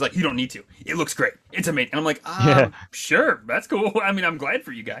everybody was like, you don't need to. It looks great. It's amazing. And I'm like, Yeah. sure, that's cool. I mean, I'm glad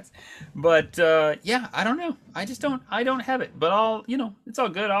for you guys, but yeah, I don't know. I just don't. I don't have it. But it's all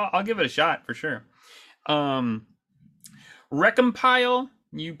good. I'll give it a shot for sure. Um, Recompile.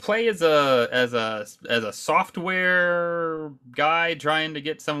 You play as a software guy trying to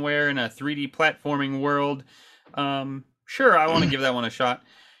get somewhere in a 3D platforming world. Sure, I want to give that one a shot.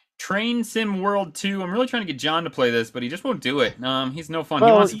 Train Sim World 2. I'm really trying to get John to play this, but he just won't do it. He's no fun. He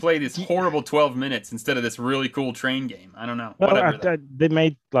Well, wants to play this horrible 12 minutes instead of this really cool train game. I don't know. well, Whatever. they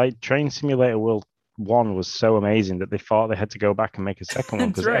made like Train Simulator World 1 was so amazing that they thought they had to go back and make a second one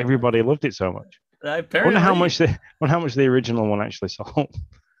That's because right. everybody loved it so much. I Apparently, wonder how much the original one actually sold.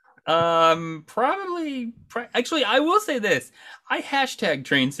 probably. Actually, I will say this. I hashtag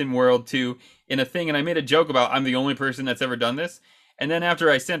Train Sim World 2 in a thing, and I made a joke about I'm the only person that's ever done this. And then after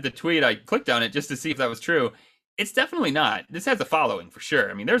I sent the tweet, I clicked on it just to see if that was true. It's definitely not. This has a following for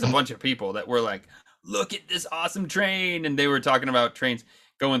sure. I mean, there's a bunch of people that were like, "Look at this awesome train," and they were talking about trains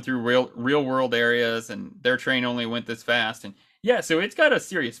going through real world areas, and their train only went this fast. And yeah, so it's got a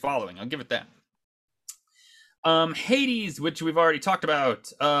serious following. I'll give it that. Hades, which we've already talked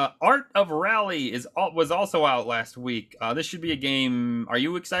about. Art of Rally was also out last week. This should be a game. Are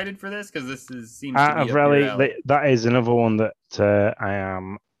you excited for this? Because seems to Art be of up your Rally, alley. that is another one that I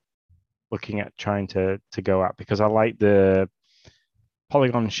am looking at trying to go at because I like the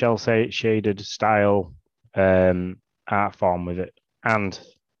polygon shell shaded style art form with it, and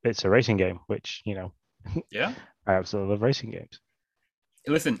it's a racing game, which Yeah. I absolutely love racing games.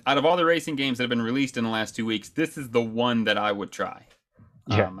 Listen, out of all the racing games that have been released in the last 2 weeks, this is the one that I would try.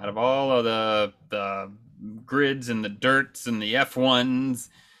 Yeah, Out of all of the grids and the dirts and the F1s,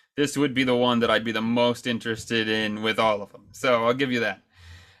 this would be the one that I'd be the most interested in with all of them. So I'll give you that.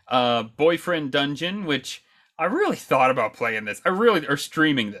 Boyfriend Dungeon, which I really thought about playing this. Or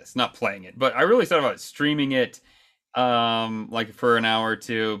streaming this, not playing it, but I really thought about streaming it, like for an hour or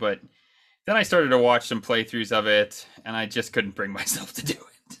two. But then I started to watch some playthroughs of it, and I just couldn't bring myself to do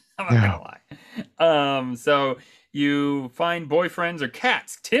it. I'm not gonna lie. So you find boyfriends or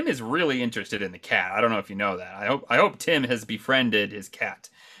cats. Tim is really interested in the cat. I don't know if you know that. I hope Tim has befriended his cat.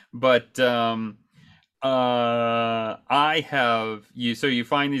 But I have you. So you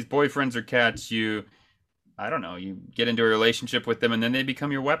find these boyfriends or cats. I don't know. You get into a relationship with them, and then they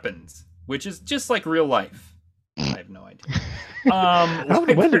become your weapons, which is just like real life. I have no idea.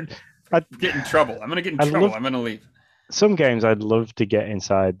 Get in trouble. I'm gonna get in trouble. I'm gonna leave. Some games I'd love to get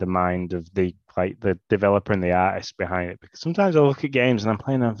inside the mind of the developer and the artist behind it, because sometimes I look at games and I'm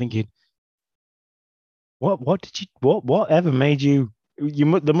playing and I'm thinking, whatever made you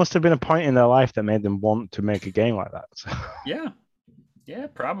there must have been a point in their life that made them want to make a game like that. So. Yeah,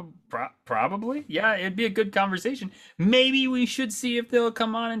 probably. Yeah, it'd be a good conversation. Maybe we should see if they'll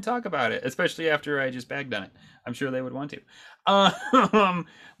come on and talk about it, especially after I just bagged on it. I'm sure they would want to.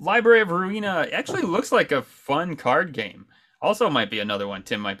 Library of Ruina actually looks like a fun card game. Also, might be another one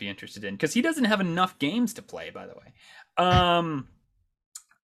Tim might be interested in because he doesn't have enough games to play. By the way,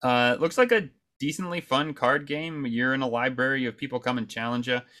 looks like a decently fun card game. You're in a library of people come and challenge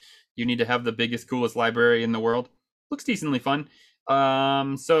you. You need to have the biggest, coolest library in the world. Looks decently fun.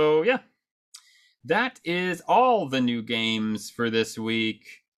 So yeah, that is all the new games for this week.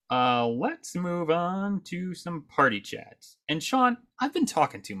 Let's move on to some party chats. And Sean, I've been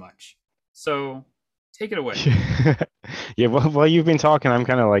talking too much, so take it away. Yeah, while you've been talking,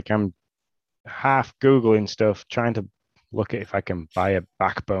 I'm half Googling stuff, trying to look at if I can buy a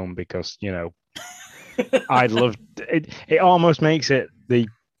Backbone because, I'd love it. It almost makes it the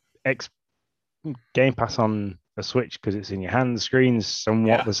Game Pass on a Switch because it's in your hand. The screen's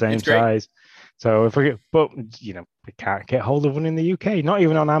somewhat the same size. So we can't get hold of one in the UK. Not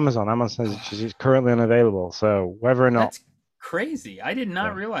even on Amazon. Amazon says it's currently unavailable. So whether or not that's crazy. I did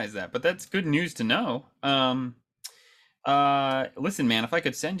not realize that, but that's good news to know. Listen, man, if I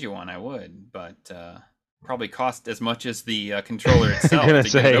could send you one, I would, but probably cost as much as the controller itself to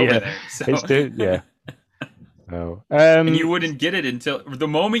get it over there. So. No. And you wouldn't get it until the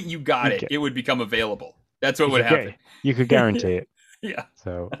moment you got it, it would become available. That's what would happen. You could guarantee it. Yeah.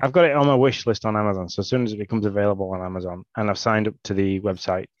 So I've got it on my wish list on Amazon. So as soon as it becomes available on Amazon, and I've signed up to the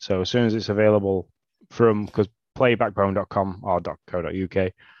website. So as soon as it's available because playbackbone.com or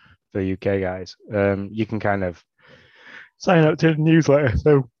 .co.uk for the UK guys, you can kind of sign up to the newsletter.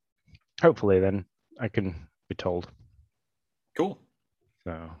 So hopefully then I can be told. Cool.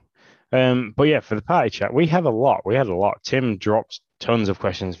 So, but yeah, for the party chat, we had a lot. Tim dropped tons of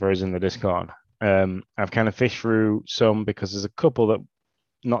questions for us in the Discord. I've kind of fished through some because there's a couple that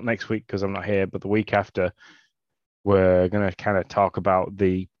not next week because I'm not here, but the week after we're going to kind of talk about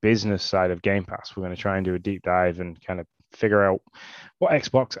the business side of Game Pass. We're going to try and do a deep dive and kind of figure out what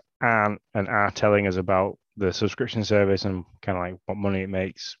Xbox and are telling us about the subscription service and kind of like what money it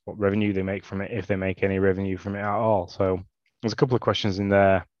makes, what revenue they make from it, if they make any revenue from it at all. So there's a couple of questions in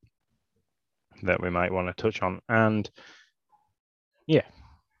there that we might want to touch on. And yeah,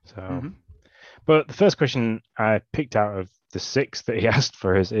 so. Mm-hmm. But the first question I picked out of the six that he asked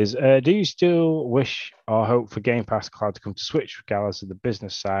for us is, do you still wish or hope for Game Pass Cloud to come to Switch, regardless of the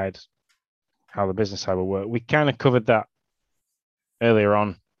business side, how the business side will work? We kind of covered that earlier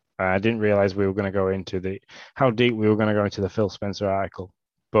on. I didn't realize we were going to go into how deep we were going to go into the Phil Spencer article,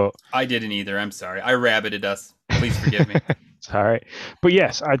 but I didn't either. I'm sorry. I rabbited us. Please forgive me. Sorry. But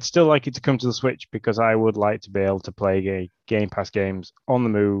yes, I'd still like it to come to the Switch because I would like to be able to play Game Pass games on the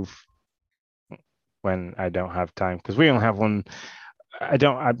move when I don't have time. Because we only have one.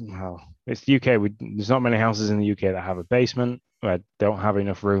 Well, it's the UK. There's not many houses in the UK that have a basement. I don't have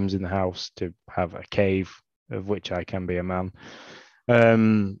enough rooms in the house to have a cave, of which I can be a man.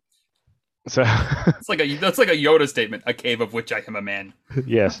 So that's like a Yoda statement. A cave of which I am a man.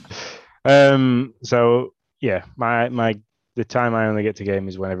 Yes. So yeah, the time I only get to game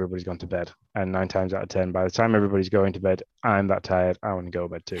is when everybody's gone to bed, and 9 times out of 10, by the time everybody's going to bed, I'm that tired. I want to go to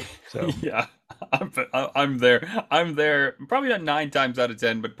bed too. So yeah, I'm there. I'm there. Probably not 9 times out of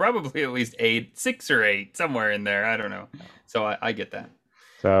 10, but probably at least 8, 6 or 8, somewhere in there. I don't know. So I get that.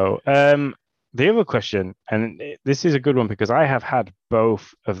 So the other question, and this is a good one because I have had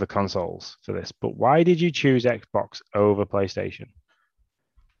both of the consoles for this, but why did you choose Xbox over PlayStation?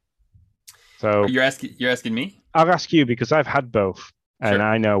 So you're asking me? I'll ask you because I've had both, and Sure.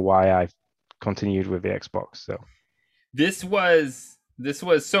 I know why I've continued with the Xbox. So this was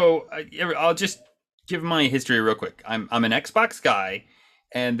so. I'll just give my history real quick. I'm an Xbox guy,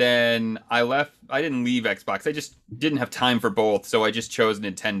 and then I left. I didn't leave Xbox. I just didn't have time for both, so I just chose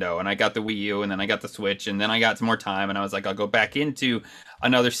Nintendo, and I got the Wii U, and then I got the Switch, and then I got some more time, and I was like, I'll go back into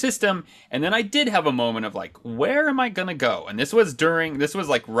another system, and then I did have a moment of like, where am I gonna go? And this was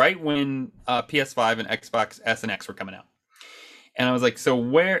like right when PS5 and Xbox S and X were coming out, and I was like, so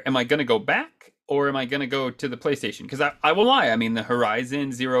where am I gonna go back? Or am I going to go to the PlayStation? Because I will lie. I mean, the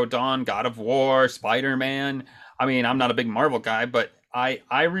Horizon, Zero Dawn, God of War, Spider-Man. I mean, I'm not a big Marvel guy, but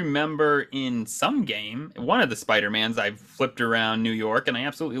I remember in some game, one of the Spider-Mans, I flipped around New York, and I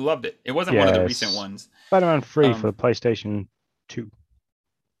absolutely loved it. It wasn't one of the recent ones. Spider-Man 3 for the PlayStation 2.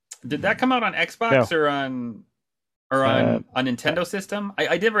 Did that come out on Xbox or on a Nintendo system?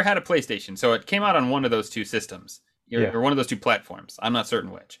 I never had a PlayStation, so it came out on one of those two systems, or one of those two platforms. I'm not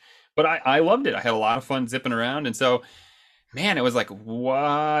certain which. But I loved it. I had a lot of fun zipping around. And so, man, it was like,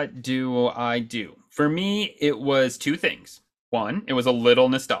 what do I do? For me, it was 2 things. One, it was a little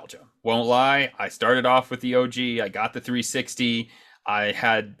nostalgia. Won't lie. I started off with the OG. I got the 360. I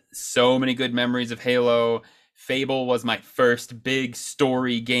had so many good memories of Halo. Fable was my first big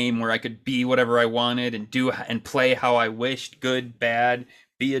story game where I could be whatever I wanted and do and play how I wished, good, bad,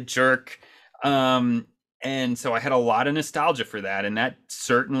 be a jerk. And so I had a lot of nostalgia for that, and that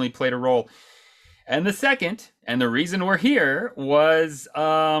certainly played a role. And the second, and the reason we're here, was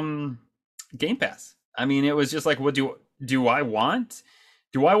Game Pass. I mean, it was just like, what do I want?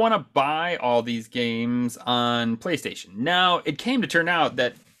 Do I want to buy all these games on PlayStation? Now, it came to turn out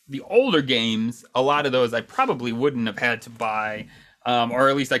that the older games, a lot of those I probably wouldn't have had to buy, or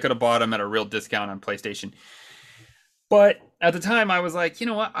at least I could have bought them at a real discount on PlayStation. But at the time, I was like, you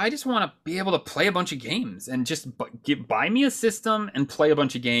know what? I just want to be able to play a bunch of games and just buy me a system and play a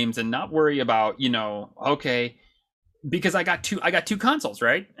bunch of games and not worry about, okay, because I got two consoles,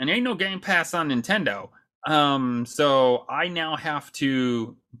 right? And there ain't no Game Pass on Nintendo. So I now have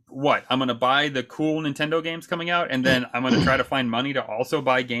to I'm going to buy the cool Nintendo games coming out, and then I'm going to try to find money to also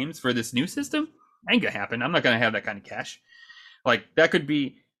buy games for this new system. Ain't gonna happen. I'm not going to have that kind of cash. Like that could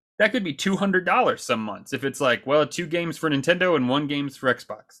be $200 some months if it's like, well, 2 games for Nintendo and 1 games for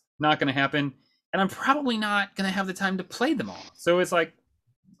Xbox. Not going to happen. And I'm probably not going to have the time to play them all. So it's like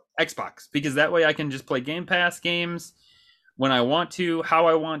Xbox, because that way I can just play Game Pass games when I want to, how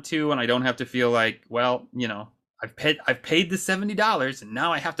I want to, and I don't have to feel like, well, I've paid the $70 and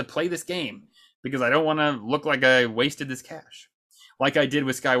now I have to play this game because I don't want to look like I wasted this cash. Like I did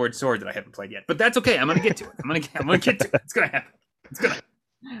with Skyward Sword that I haven't played yet. But that's okay. I'm going to get to it. I'm going to get to it. It's going to happen. It's going to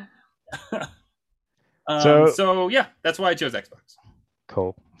so yeah, that's why I chose Xbox.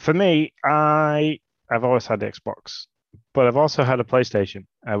 Cool. For me, I've always had the Xbox, but I've also had a PlayStation.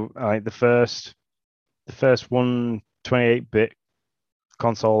 I like the first 128-bit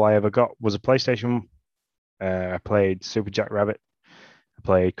console I ever got was a PlayStation. I played Super Jack Rabbit. I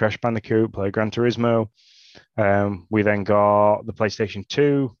played Crash Bandicoot. Played Gran Turismo. We then got the PlayStation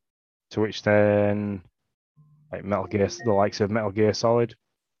 2, to which then like Metal Gear, the likes of Metal Gear Solid.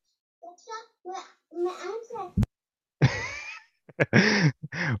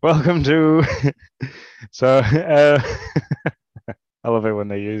 Welcome to. So I love it when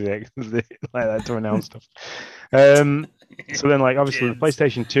they use it like that to announce stuff. So then, like obviously, the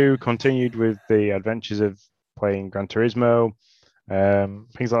PlayStation 2 continued with the adventures of playing Gran Turismo,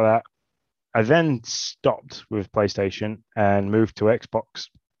 things like that. I then stopped with PlayStation and moved to Xbox.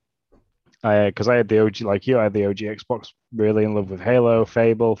 Because I had the OG, like you, I had the OG Xbox, really in love with Halo,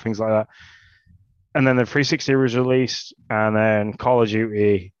 Fable, things like that. And then the 360 was released, and then Call of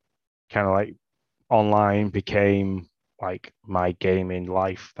Duty kind of like online became like my gaming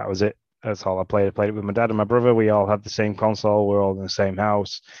life. That was it. That's all I played. I played it with my dad and my brother. We all had the same console. We are all in the same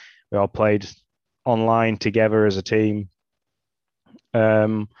house. We all played online together as a team.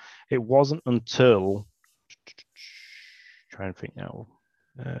 It wasn't until trying to think now,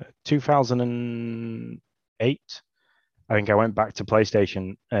 2008. I think I went back to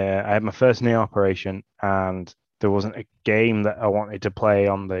PlayStation. I had my first knee operation, and there wasn't a game that I wanted to play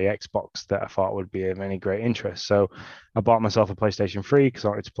on the Xbox that I thought would be of any great interest. So I bought myself a PlayStation 3 because I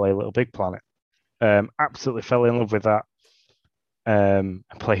wanted to play Little Big Planet. Absolutely fell in love with that. I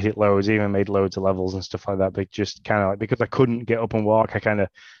played it loads, even made loads of levels and stuff like that. But just kind of like because I couldn't get up and walk, I kind of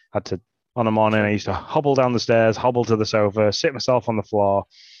had to. On a morning, I used to hobble down the stairs, hobble to the sofa, sit myself on the floor,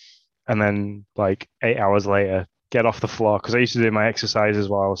 and then like 8 hours later, get off the floor because I used to do my exercises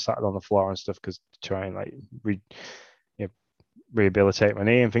while I was sat on the floor and stuff because to try and like rehabilitate my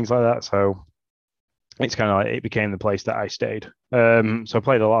knee and things like that. So it's kind of like it became the place that I stayed. So I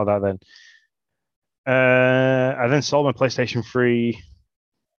played a lot of that then. I then sold my PlayStation 3,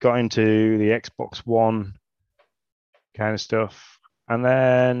 got into the Xbox One kind of stuff, and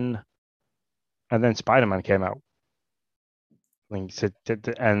then Spider-Man came out. And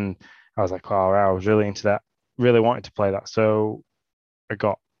I was like, oh, wow, I was really into that, really wanted to play that. So I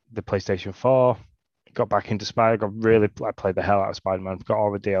got the PlayStation 4, got back into Spider, I played the hell out of Spider-Man, got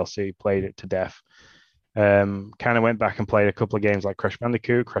all the DLC, played it to death. Kind of went back and played a couple of games like Crash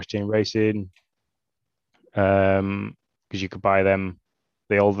Bandicoot, Crash Team Racing, because you could buy them,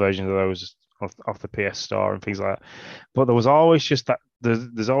 the old versions of those off the PS Store and things like that. But there was always just that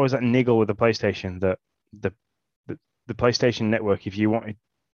there's always that niggle with the PlayStation that the the PlayStation Network, if you wanted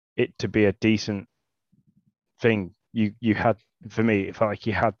it to be a decent thing, you had, for me, it felt like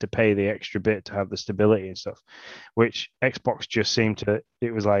you had to pay the extra bit to have the stability and stuff, which Xbox just seemed to.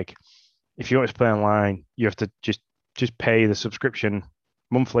 It was like if you want to play online, you have to just pay the subscription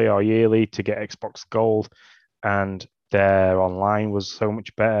monthly or yearly to get Xbox Gold, and their online was so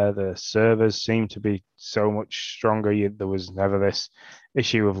much better. The servers seemed to be so much stronger. There was never this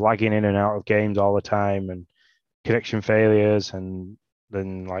issue of lagging in and out of games all the time and connection failures, and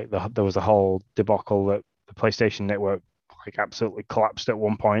then like there was a whole debacle that the PlayStation Network like absolutely collapsed at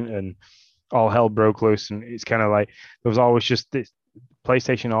one point, and all hell broke loose. And it's kind of like there was always just this.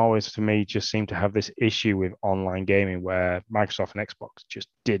 PlayStation always, to me, just seemed to have this issue with online gaming where Microsoft and Xbox just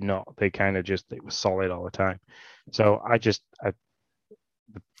did not. They kind of just it was solid all the time. So the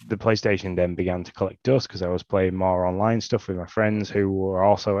PlayStation then began to collect dust because I was playing more online stuff with my friends who were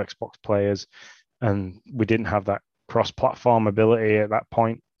also Xbox players, and we didn't have that cross-platform ability at that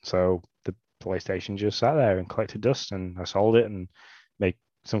point. So the PlayStation just sat there and collected dust, and I sold it and made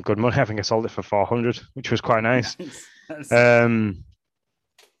some good money. I think I sold it for 400, which was quite nice.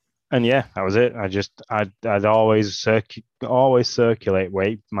 And yeah, that was it. I'd always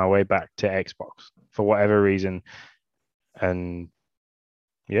circulate my way back to Xbox for whatever reason, and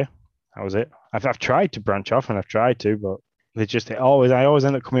yeah, that was it. I've tried to branch off and I've tried to, but I always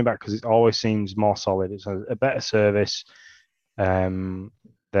end up coming back because it always seems more solid. It's a better service.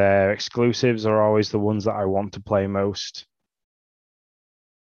 Their exclusives are always the ones that I want to play most.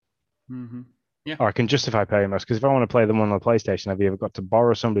 Mm-hmm. Yeah. Or I can justify paying most because if I want to play them on the PlayStation, I've either got to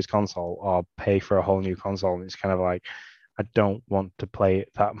borrow somebody's console or pay for a whole new console. And it's kind of like, I don't want to play it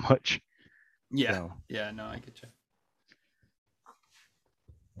that much. Yeah. So, yeah, no, I get you.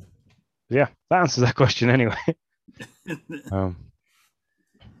 Yeah, that answers that question anyway.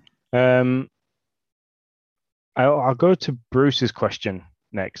 I'll go to Bruce's question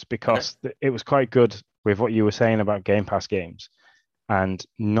next because it was quite good with what you were saying about Game Pass games and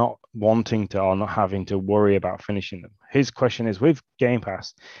not wanting to or not having to worry about finishing them. His question is with Game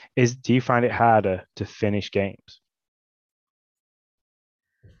Pass, do you find it harder to finish games?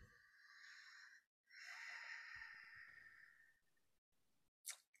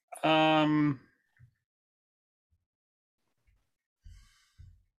 Um,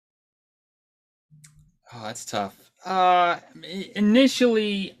 oh, that's tough.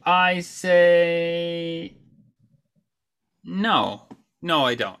 Initially, I say no. No,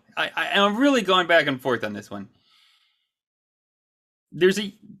 I don't. I'm really going back and forth on this one. There's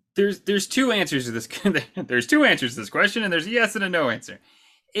a there's two answers to this. There's two answers to this question, and there's a yes and a no answer.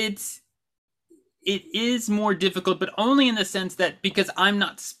 It's it is more difficult, but only in the sense that because I'm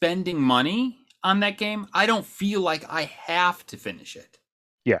not spending money on that game, I don't feel like I have to finish it.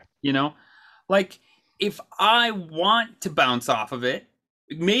 Yeah. You know, like if I want to bounce off of it,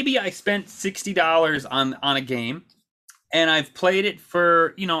 maybe I spent $60 on a game and I've played it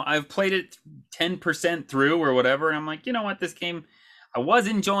for, I've played it 10% through or whatever, and I'm like, you know what, this game, I was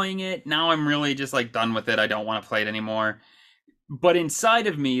enjoying it. Now I'm really just like done with it. I don't want to play it anymore. But inside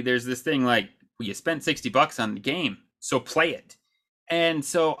of me, there's this thing like, well, you spent $60 on the game, so play it. And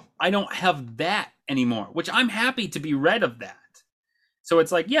so I don't have that anymore, which I'm happy to be rid of that. So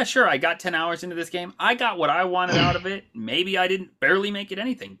it's like, yeah, sure, I got 10 hours into this game. I got what I wanted out of it. Maybe I didn't barely make it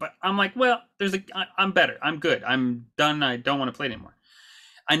anything, but I'm like, well, I'm better. I'm good. I'm done. I don't want to play it anymore.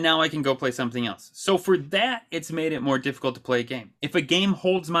 And now I can go play something else. So for that, it's made it more difficult to play a game. If a game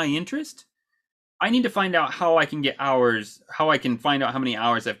holds my interest, I need to find out how I can get hours, how I can find out how many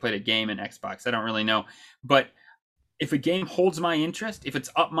hours I've played a game in Xbox. I don't really know. But if a game holds my interest, if it's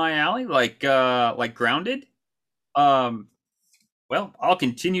up my alley, like Grounded, um, well, I'll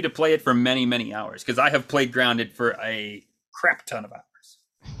continue to play it for many, many hours because I have played Grounded for a crap ton of hours.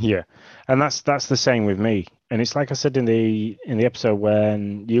 Yeah, and that's the same with me. And it's like I said in the episode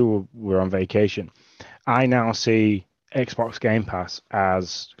when you were on vacation. I now see Xbox Game Pass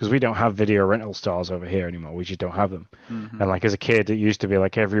as because we don't have video rental stores over here anymore. We just don't have them. Mm-hmm. And like as a kid, it used to be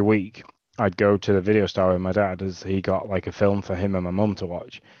like every week I'd go to the video store with my dad as he got like a film for him and my mum to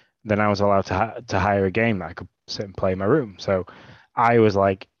watch. Then I was allowed to hire a game that I could sit and play in my room. So I was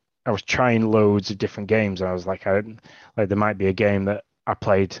like I was trying loads of different games, and I was like like there might be a game that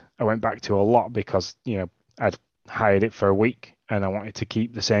I went back to a lot because I'd hired it for a week and I wanted to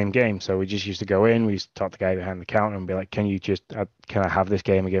keep the same game. So we just used to go in, we used to talk to the guy behind the counter and be like, can I have this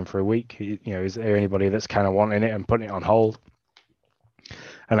game again for a week? Is there anybody that's kind of wanting it and putting it on hold?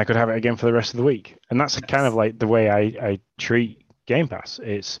 And I could have it again for the rest of the week. And that's kind of Nice. like the way I treat Game Pass.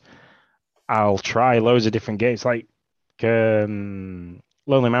 I'll try loads of different games, like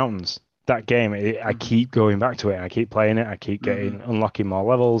Lonely Mountains. That game, I Mm-hmm. keep going back to it. And I keep playing it. I keep Mm-hmm. unlocking more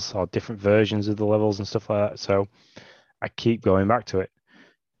levels or different versions of the levels and stuff like that. So I keep going back to it.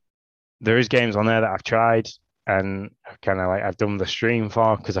 There is games on there that I've tried and I've done the stream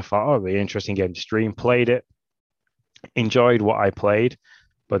for because I thought, oh, it'd be an interesting game to stream. Played it, enjoyed what I played,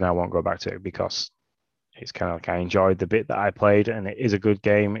 but I won't go back to it because it's kind of like I enjoyed the bit that I played and it is a good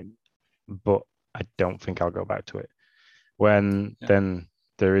game, but I don't think I'll go back to it. When Yeah. then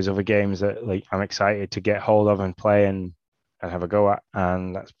there is other games that like I'm excited to get hold of and play and have a go at,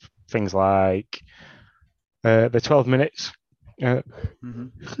 and that's things like the 12 minutes. Uh,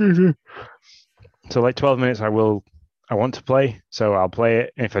 Mm-hmm. so like 12 minutes I want to play, so I'll play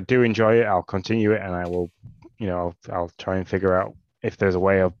it. And if I do enjoy it, I'll continue it and I will, I'll try and figure out if there's a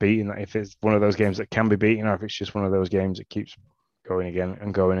way of beating that, if it's one of those games that can be beaten, or if it's just one of those games that keeps going again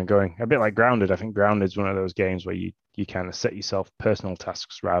and going and going. A bit like Grounded. I think Grounded is one of those games where you kind of set yourself personal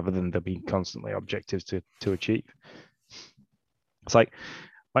tasks rather than there being constantly objectives to achieve. It's like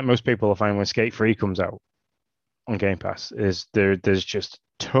most people will find when Skate 3 comes out on Game Pass is there's just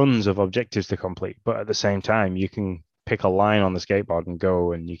tons of objectives to complete, but at the same time you can pick a line on the skateboard and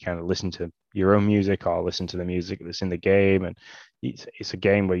go and you kind of listen to your own music or listen to the music that's in the game, and it's a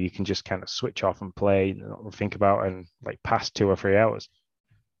game where you can just kind of switch off and play and not think about and like pass 2 or 3 hours.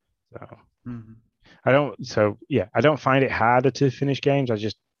 So Mm-hmm. I don't find it harder to finish games. I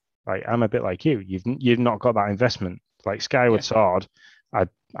just like I'm a bit like you. You've not got that investment. Like Skyward Yeah. Sword,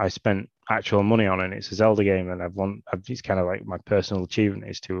 I spent actual money on it. And it's a Zelda game, and it's kind of like my personal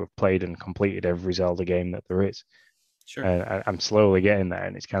achievement is to have played and completed every Zelda game that there is. Sure. And I'm slowly getting there,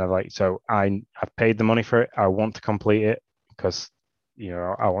 and it's kind of like so I've paid the money for it. I want to complete it because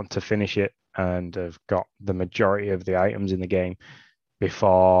I want to finish it and have got the majority of the items in the game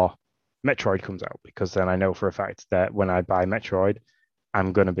before Metroid comes out, because then I know for a fact that when I buy Metroid,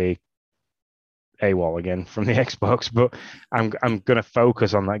 I'm going to be AWOL again from the Xbox, but I'm going to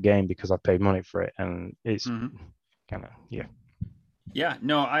focus on that game because I paid money for it, and it's Mm-hmm. kind of yeah. Yeah,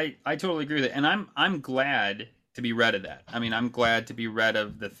 no, I totally agree with it, and I'm glad to be rid of that. I mean, I'm glad to be rid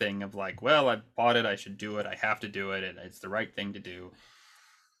of the thing of like, well, I bought it, I should do it, I have to do it, and it's the right thing to do.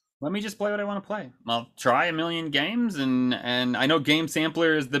 let me just play what I want to play. I'll try a million games, and I know Game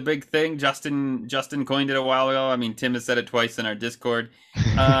Sampler is the big thing. Justin coined it a while ago. I mean, Tim has said it twice in our Discord.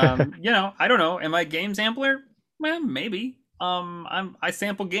 I don't know. Am I Game Sampler? Well, maybe. I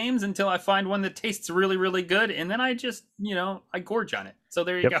sample games until I find one that tastes really really good, and then I just I gorge on it. So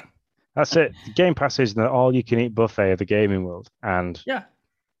there you Yep. go. That's it. Game Pass is the all-you-can-eat buffet of the gaming world, and Yeah.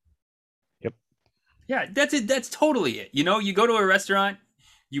 yep, Yeah, that's it. That's totally it. You go to a restaurant,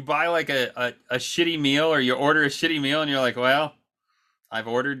 you buy like a shitty meal, or you order a shitty meal, and you're like, well, I've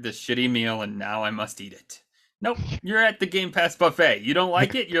ordered this shitty meal and now I must eat it. Nope, you're at the Game Pass buffet. You don't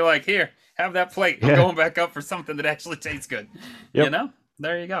like it, you're like, here, have that plate. I'm yeah, going back up for something that actually tastes good. yep.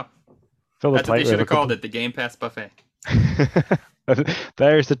 There you go. Fill the That's what they plate should with have a called it, the Game Pass buffet.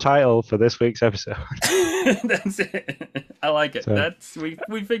 There's the title for this week's episode. That's it. I like it. So,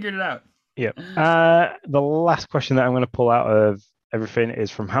 We figured it out. yep. The last question that I'm going to pull out of everything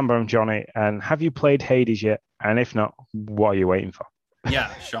is from Hambone Johnny. And have you played Hades yet? And if not, what are you waiting for?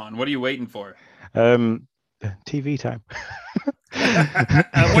 Yeah, Sean, what are you waiting for? TV time.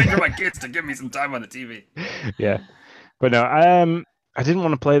 I'm waiting for my kids to give me some time on the TV. Yeah, but no, I didn't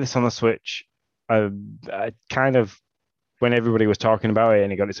want to play this on the Switch. I kind of, when everybody was talking about it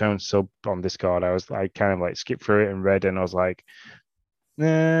and it got its own sub on Discord, I kind of like skipped through it and read, and I was like,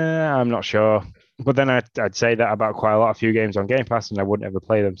 nah, I'm not sure. But then I'd say that about quite a lot of few games on Game Pass, and I wouldn't ever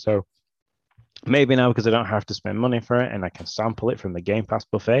play them. So maybe now, because I don't have to spend money for it and I can sample it from the Game Pass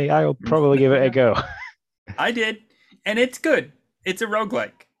buffet, I'll probably give it a go. I did, and it's good. It's a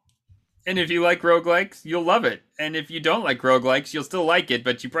roguelike. And if you like roguelikes, you'll love it. And if you don't like roguelikes, you'll still like it,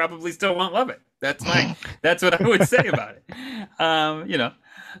 but you probably still won't love it. That's what I would say about it.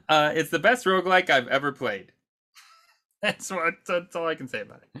 It's the best roguelike I've ever played. That's all I can say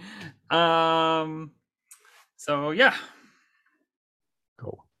about it. So yeah.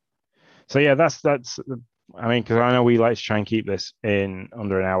 Cool. So yeah, that's. I mean, because I know we like to try and keep this in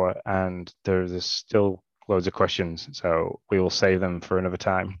under an hour, and there's still loads of questions, so we will save them for another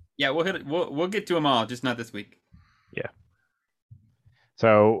time. Yeah, we'll hit it. We'll get to them all, just not this week. Yeah.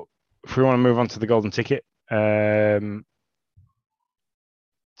 So if we want to move on to the golden ticket, there's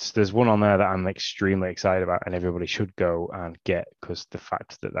one on there that I'm extremely excited about, and everybody should go and get, because the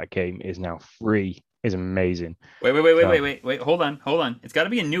fact that that game is now free is amazing. Wait. Hold on. It's got to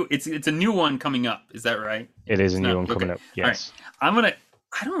be a new. It's a new one coming up. Is that right? It is a new one coming up. Yes. All right.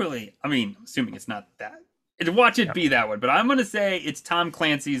 I don't really. I mean, assuming it's not that. Watch it be that one, but I'm gonna say it's Tom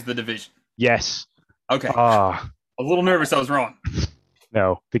Clancy's The Division. Yes. Okay. Ah. A little nervous I was wrong.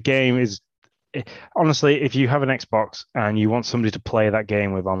 No, the game is honestly, if you have an Xbox and you want somebody to play that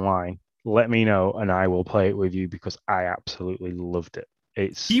game with online, let me know and I will play it with you, because I absolutely loved it.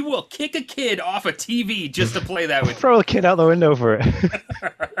 He will kick a kid off a TV just to play that with. Throw the kid out the window for it.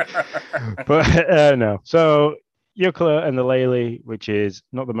 But no. So Yooka and the Laylee, which is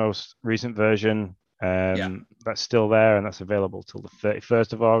not the most recent version, that's still there and that's available till the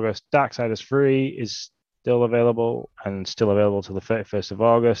 31st of August. Darksiders 3 is still available and still available till the 31st of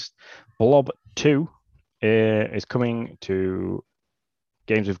August. Blob 2 is coming to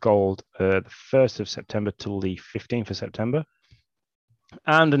Games with Gold the 1st of September till the 15th of September.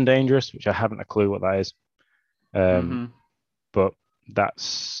 And Dangerous, which I haven't a clue what that is. But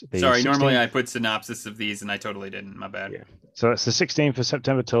that's the Sorry, 16th. Normally I put synopsis of these and I totally didn't. My bad. Yeah. So that's the 16th of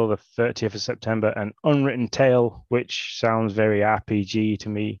September till the 30th of September. And Unwritten Tale, which sounds very RPG to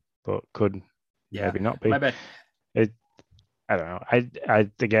me, but could maybe not be. My bad. I don't know.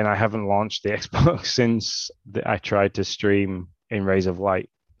 I haven't launched the Xbox since I tried to stream in Rays of Light.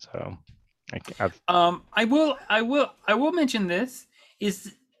 So I will mention this.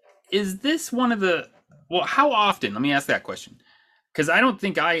 Is this one of the, well, how often? Let me ask that question, because I don't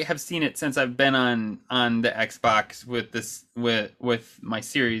think I have seen it since I've been on the Xbox with my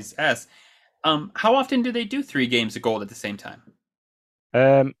Series S. How often do they do 3 games of gold at the same time?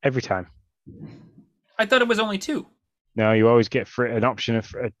 Every time. I thought it was only 2. No, you always get an option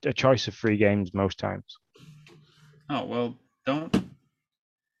of a choice of 3 games most times. Oh well, don't.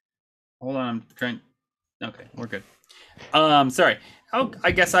 Hold on, I'm trying. Okay, we're good. Sorry. Oh,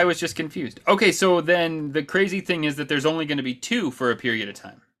 I guess I was just confused. Okay, so then the crazy thing is that there's only going to be 2 for a period of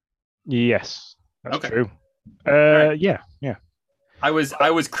time. Yes, that's true. Right. Yeah. I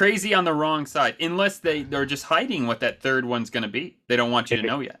was crazy on the wrong side. Unless they're just hiding what that third one's going to be. They don't want you to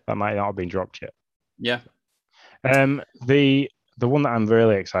know yet. That might not have been dropped yet. Yeah. The one that I'm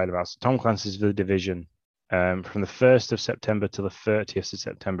really excited about, so Tom Clancy's The Division, from the 1st of September to the 30th of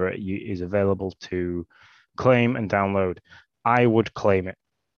September, it is available to claim and download. I would claim it.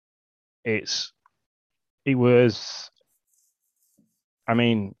 It was, I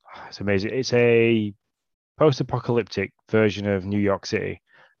mean, it's amazing. It's a post-apocalyptic version of New York City,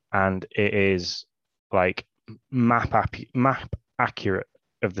 and it is like map accurate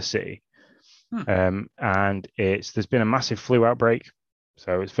of the city. Hmm. And there's been a massive flu outbreak,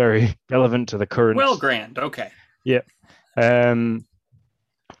 so it's very relevant to the current. Well, grand. Okay. Yeah. Um,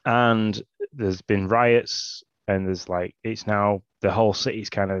 and there's been riots, and there's like it's now the whole city's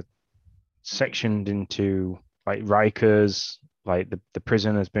kind of sectioned into like Rikers, like the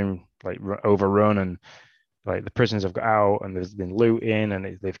prison has been like overrun, and like the prisons have got out, and there's been looting,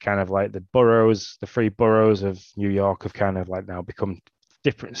 and they've kind of like the free boroughs of New York have kind of like now become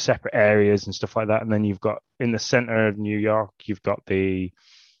different separate areas and stuff like that. And then you've got in the center of New York, you've got the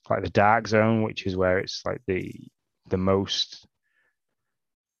dark zone, which is where it's like the most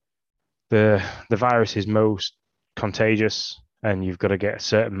the virus is most contagious, and you've got to get a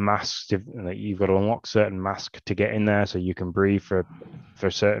certain mask. Like you've got to unlock certain mask to get in there, so you can breathe for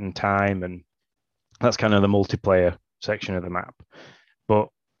a certain time, and that's kind of the multiplayer section of the map. But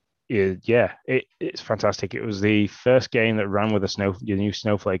yeah, it's fantastic. It was the first game that ran with the new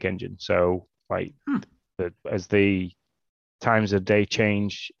Snowflake engine. So like Hmm. as the times of day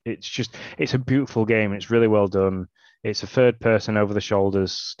change, it's a beautiful game. It's really well done. It's a third person over the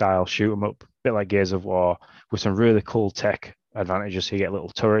shoulders style shoot 'em up, a bit like Gears of War, with some really cool tech advantages. So you get little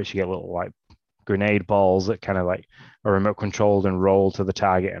turrets, you get little like grenade balls that kind of like are remote controlled and roll to the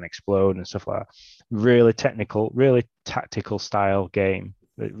target and explode and stuff like that. Really technical, really tactical style game,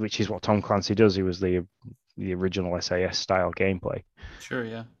 which is what Tom Clancy does. He was the original SAS style gameplay, Sure.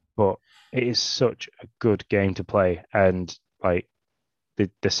 Yeah. but it is such a good game to play. And like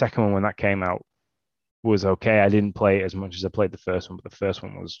the second one when that came out was okay. I didn't play it as much as I played the first one, but the first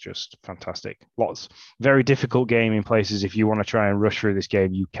one was just fantastic. Lots very difficult game in places. If you want to try and rush through this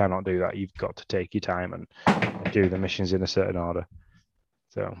game, you cannot do that. You've got to take your time and do the missions in a certain order.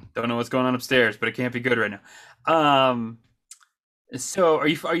 So Don't know what's going on upstairs, but it can't be good right now. So are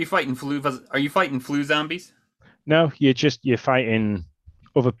you fighting flu? Are you fighting flu zombies? no, you're fighting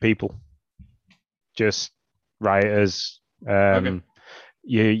other people, just rioters. Okay.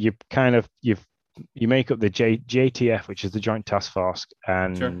 You kind of you make up the JTF, which is the Joint Task Force, Sure.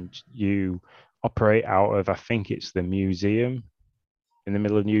 and you operate out of I think it's the museum in the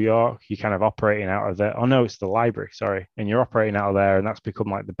middle of New York. You're kind of operating out of there. Oh no, it's the library. Sorry, and you're operating out of there, and that's become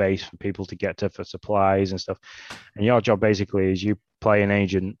like the base for people to get to for supplies and stuff. And your job basically is you play an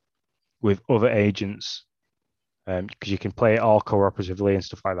agent with other agents because you can play it all cooperatively and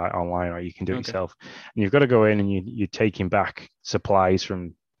stuff like that online, or you can do it Okay. yourself. And you've got to go in and you're taking back supplies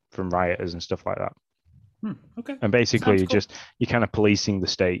from rioters and stuff like that. Hmm. Okay. And basically, Sounds cool. you're kind of policing the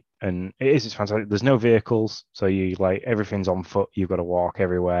state, and it's fantastic. There's no vehicles, so you like everything's on foot. You've got to walk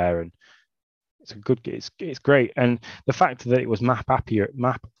everywhere, and it's great. And the fact that it was map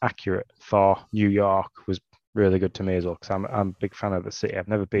accurate for New York was really good to me as well, because I'm a big fan of the city. I've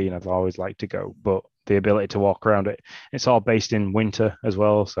never been, I've always liked to go, but the ability to walk around it, it's all based in winter as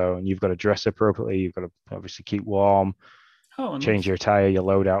well. So, and you've got to dress appropriately, you've got to obviously keep warm, Oh, change nice. your attire, your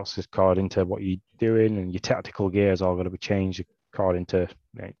loadouts according to what you're doing, and your tactical gear is all going to be changed according to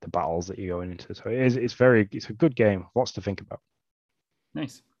the battles that you're going into. So it's a good game, lots to think about.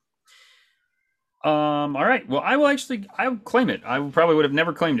 Nice. All right. Well, I will claim it. I probably would have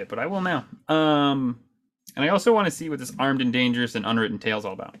never claimed it, but I will now. And I also want to see what this Armed and Dangerous and Unwritten Tales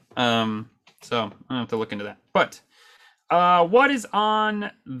all about. So I have to look into that. But what is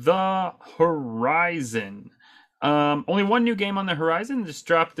on the horizon? Only one new game on the horizon just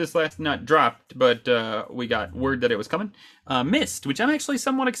dropped this last, not dropped, but we got word that it was coming. Myst, which I'm actually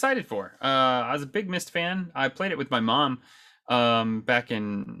somewhat excited for. I was a big Myst fan. I played it with my mom back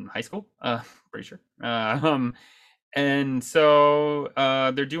in high school. Pretty sure. And so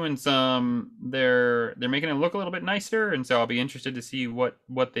they're doing they're making it look a little bit nicer, and so I'll be interested to see what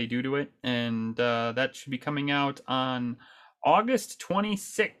they do to it. And that should be coming out on August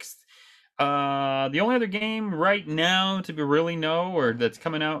 26th. The only other game right now to be really know or that's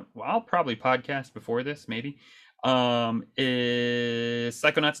coming out, well, I'll probably podcast before this, maybe, is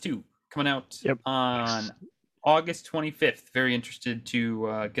Psychonauts 2 coming out Yep. on August 25th. Very interested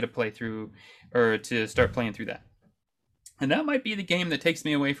to get a playthrough or to start playing through that. And that might be the game that takes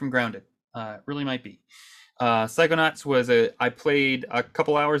me away from Grounded. It really might be. Psychonauts I played a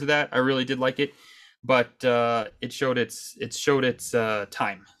couple hours of that. I really did like it, but it showed its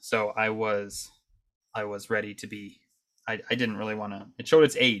time. So I was ready to be. I didn't really want to. It showed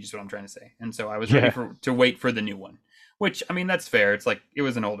its age, is what I'm trying to say, and so I was ready Yeah. to wait for the new one. Which I mean, that's fair. It's like it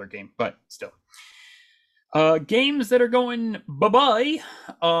was an older game, but still. Games that are going bye-bye.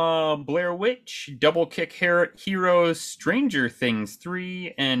 Blair Witch, Double Kick Heroes, Stranger Things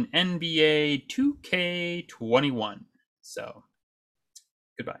 3, and NBA 2K21. So,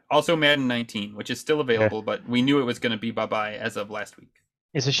 goodbye. Also Madden 19, which is still Yeah. available, but we knew it was going to be bye-bye as of last week.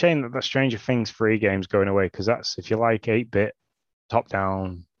 It's a shame that the Stranger Things free game's going away because that's if you like 8-bit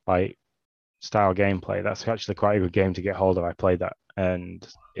top-down like style gameplay, that's actually quite a good game to get hold of. I played that and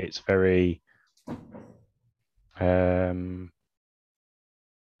it's very I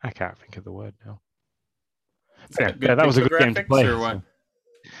can't think of the word now. Yeah, that was a good game to play. Or what?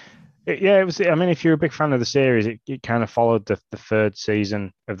 Yeah, it was. I mean, if you're a big fan of the series, it kind of followed the third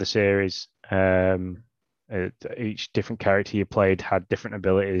season of the series. Each different character you played had different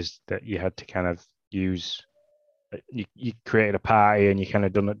abilities that you had to kind of use. You created a party and you kind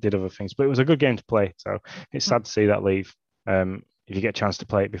of did other things, but it was a good game to play. So it's sad to see that leave. If you get a chance to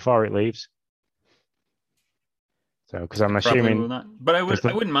play it before it leaves. So because I'm assuming, will not. But I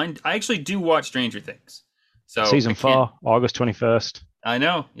wouldn't mind. I actually do watch Stranger Things. So season 4, August 21st. I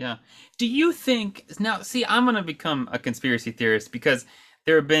know, yeah. Do you think now? See, I'm going to become a conspiracy theorist because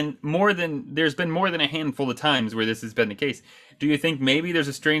there's been more than a handful of times where this has been the case. Do you think maybe there's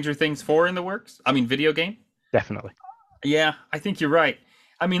a Stranger Things 4 in the works? I mean, video game? Definitely. Yeah, I think you're right.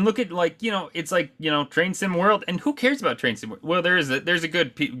 I mean, look at it's like Train Sim World, and who cares about Train Sim World? Well, there's a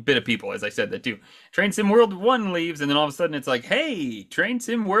good bit of people, as I said, that do. Train Sim World 1 leaves, and then all of a sudden it's like, hey, Train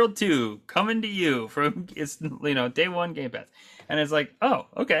Sim World 2 coming to you from day one Game Pass, and it's like, oh,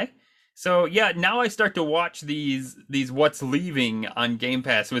 okay. So yeah, now I start to watch these what's leaving on Game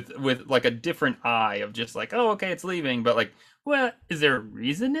Pass with like a different eye of just like, oh, okay, it's leaving, but like, well, is there a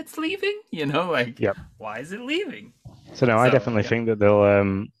reason it's leaving? Yep. Why is it leaving? So no, I definitely think that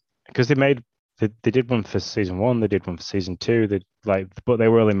they'll because they did one for season 1, they did one for season 2, but they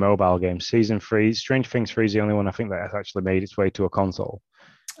were only mobile games. Season 3, Strange Things 3 is the only one I think that has actually made its way to a console.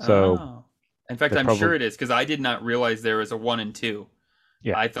 So in fact, I'm sure it is because I did not realize there was a 1 and 2.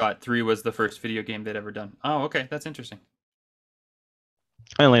 Yeah. I thought 3 was the first video game they'd ever done. Oh, okay, that's interesting.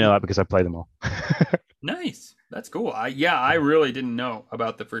 I only know that because I play them all. Nice. That's cool. I really didn't know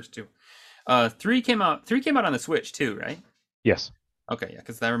about the first 2. 3 came out on the Switch too, right? Yes. Okay, yeah,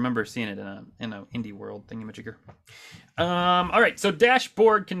 because I remember seeing it in a indie world thingamajigger. All right, so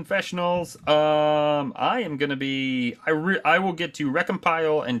dashboard confessionals. I am gonna be. I will get to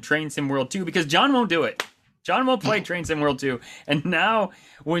Recompile and Train Sim World 2 because John won't do it. John won't play Train Sim World 2, and now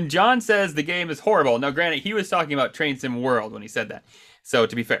when John says the game is horrible, now granted he was talking about Train Sim World when he said that. So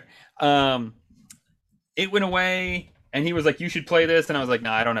to be fair, it went away. And he was like, you should play this. And I was like,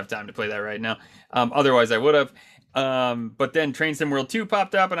 nah, I don't have time to play that right now. Otherwise, I would have. But then Train Sim World 2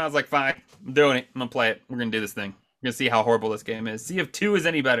 popped up, and I was like, fine, I'm doing it. I'm going to play it. We're going to do this thing. We're going to see how horrible this game is. See if 2 is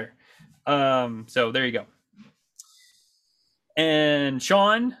any better. So there you go. And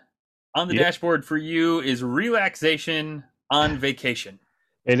Sean, on the dashboard for you is relaxation on vacation.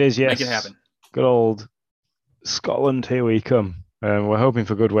 It is, yes. Make it happen. Good old Scotland, here we come. We're hoping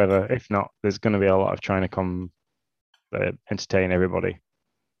for good weather. If not, there's going to be a lot of trying to come entertain everybody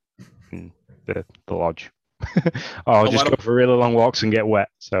in the lodge. Or just go for really long walks and get wet.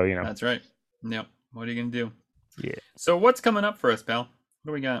 So, That's right. Yep. What are you going to do? Yeah. So what's coming up for us, pal?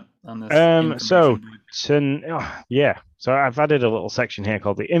 What do we got on this? So I've added a little section here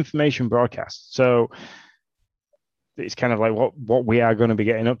called the information broadcast. So it's kind of like what we are going to be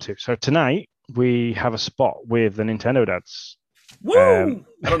getting up to. So tonight we have a spot with the Nintendo dads. Woo!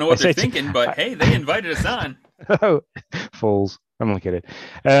 I don't know what they're thinking, but hey, they invited us on. Oh, fools. I'm only kidding.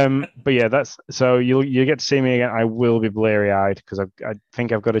 But yeah, that's so you get to see me again. I will be bleary eyed because I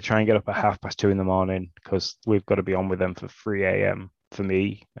think I've got to try and get up at 2:30 in the morning because we've got to be on with them for 3 a.m. for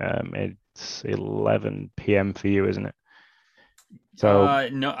me. It's 11 p.m. for you, isn't it? So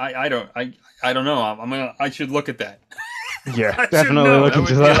no, I don't know. I should look at that. Yeah, definitely look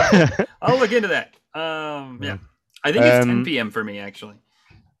into that. I'll look into that. Yeah, I think it's 10 p.m. for me actually.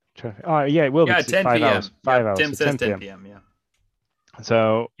 Oh yeah, it will be. 10 5 p.m. hours. 5 hours. Tim says 10 p.m. Yeah.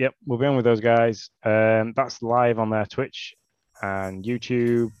 So yep, we'll be on with those guys. That's live on their Twitch and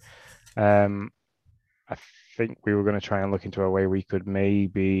YouTube. I think we were going to try and look into a way we could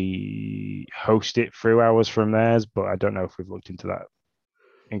maybe host it through ours from theirs, but I don't know if we've looked into that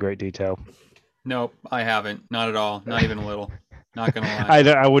in great detail. Nope, I haven't. Not at all. Not even a little. Not gonna lie.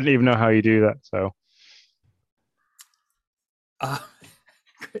 I wouldn't even know how you do that. So.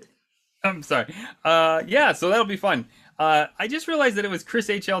 I'm sorry. Yeah, so that'll be fun. I just realized that it was Chris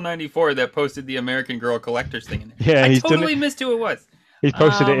HL94 that posted the American Girl Collectors thing in there. Yeah, I totally missed who it was. He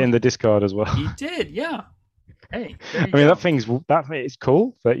posted it in the Discord as well. He did, yeah. Hey, I mean, that is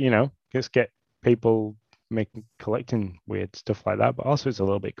cool, but just get people making collecting weird stuff like that, but also it's a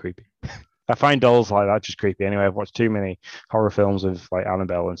little bit creepy. I find dolls like that just creepy anyway. I've watched too many horror films of like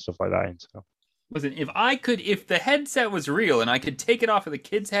Annabelle and stuff like that. And so Listen, if the headset was real and I could take it off of the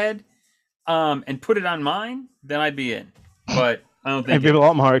kid's head, and put it on mine, then I'd be in. But I don't think it'd be a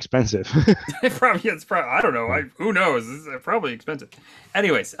lot more expensive. it's probably. I don't know. Who knows? It's probably expensive.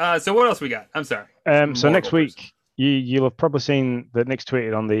 Anyways, so what else we got? I'm sorry. So next week, you'll have probably seen that Nick's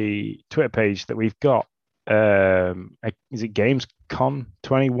tweeted on the Twitter page that we've got. Is it Gamescom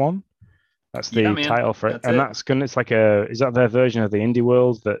 21? That's the title for it, and that's gonna. It's like is that their version of the Indie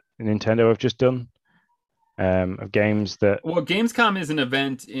World that Nintendo have just done? Of games that. Well, Gamescom is an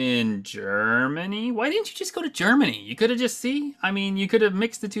event in Germany. Why didn't you just go to Germany? You could have just you could have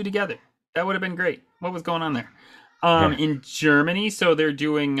mixed the two together. That would have been great. What was going on there? In Germany, so they're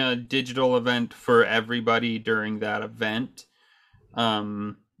doing a digital event for everybody during that event.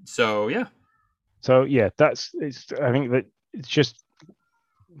 So yeah. So yeah, I think that it's just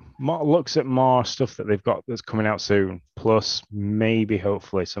more looks at more stuff that they've got that's coming out soon, plus maybe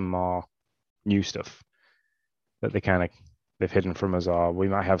hopefully some more new stuff that they've hidden from us, or we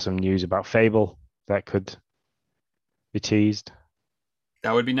might have some news about Fable that could be teased.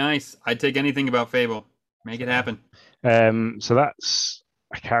 That would be nice. I'd take anything about Fable. Make it happen. So that's,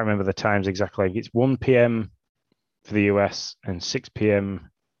 I can't remember the times exactly. It's 1 p.m. for the US and 6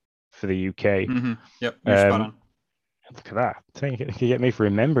 p.m. for the UK. Mm-hmm. Yep, you're spot on. Look at that. I think you can get me for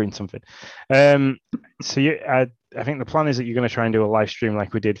remembering something. I think the plan is that you're going to try and do a live stream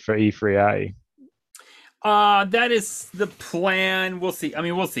like we did for E3i. That is the plan. We'll see.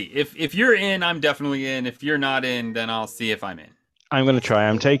 We'll see. If you're in, I'm definitely in. If you're not in, then I'll see if I'm in. I'm going to try.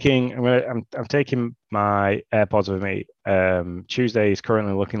 I'm taking my AirPods with me. Tuesday is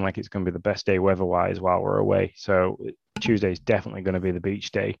currently looking like it's going to be the best day weather-wise while we're away. So Tuesday is definitely going to be the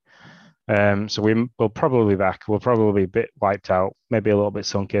beach day. So we'll probably be back. We'll probably be a bit wiped out, maybe a little bit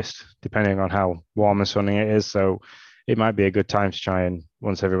sun-kissed, depending on how warm and sunny it is. So it might be a good time to try and,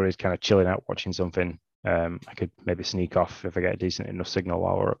 once everybody's kind of chilling out watching something, I could maybe sneak off if I get a decent enough signal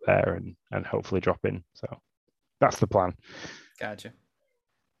while we're up there and hopefully drop in. So that's the plan. Gotcha.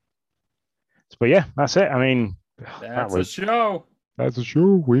 But yeah, that's it. That's a show. That's a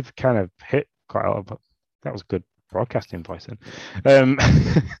show. We've kind of hit quite a lot, but that was good broadcasting voice then.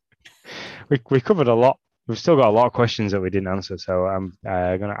 We covered a lot. We've still got a lot of questions that we didn't answer, so I'm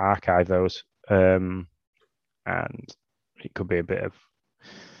going to archive those. And it could be a bit of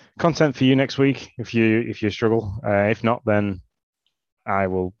content for you next week if you struggle. If not, then I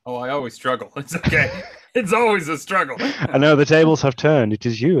will. Oh, I always struggle. It's okay. It's always a struggle. I know the tables have turned. It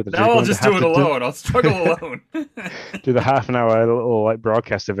is you. Now I'll just do it alone. I'll struggle alone. Do the half an hour little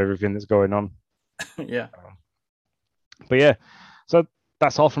broadcast of everything that's going on. Yeah. But yeah, so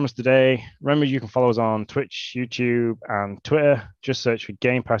that's all from us today. Remember, you can follow us on Twitch, YouTube, and Twitter. Just search for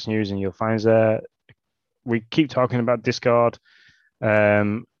Game Pass News and you'll find us there. We keep talking about Discord,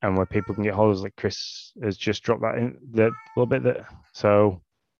 and where people can get hold of us. Like Chris has just dropped that in the little bit there. So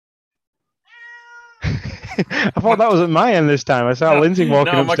I thought that was at my end this time. I saw Lindsay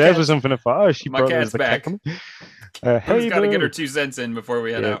walking upstairs or something. I thought, oh, she brought cat's the back. Hey, got to get her 2 cents in before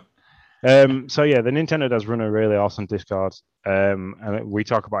we head out. So yeah, the Nintendo does run a really awesome Discord, and we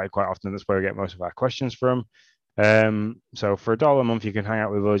talk about it quite often. That's where we get most of our questions from. So for $1 a month, you can hang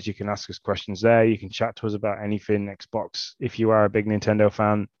out with us. You can ask us questions there. You can chat to us about anything Xbox. If you are a big Nintendo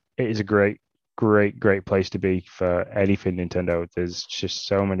fan, it is a great place to be for anything Nintendo. There's just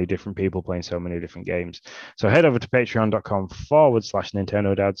so many different people playing so many different games. So head over to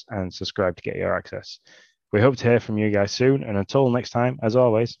patreon.com/Nintendo Dads and subscribe to get your access. We hope to hear from you guys soon. And until next time, as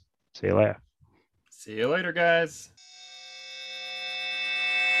always, see you later. See you later, guys.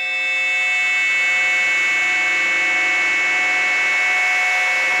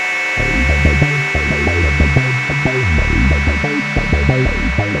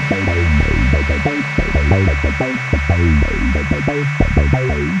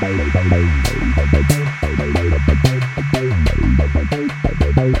 Bye.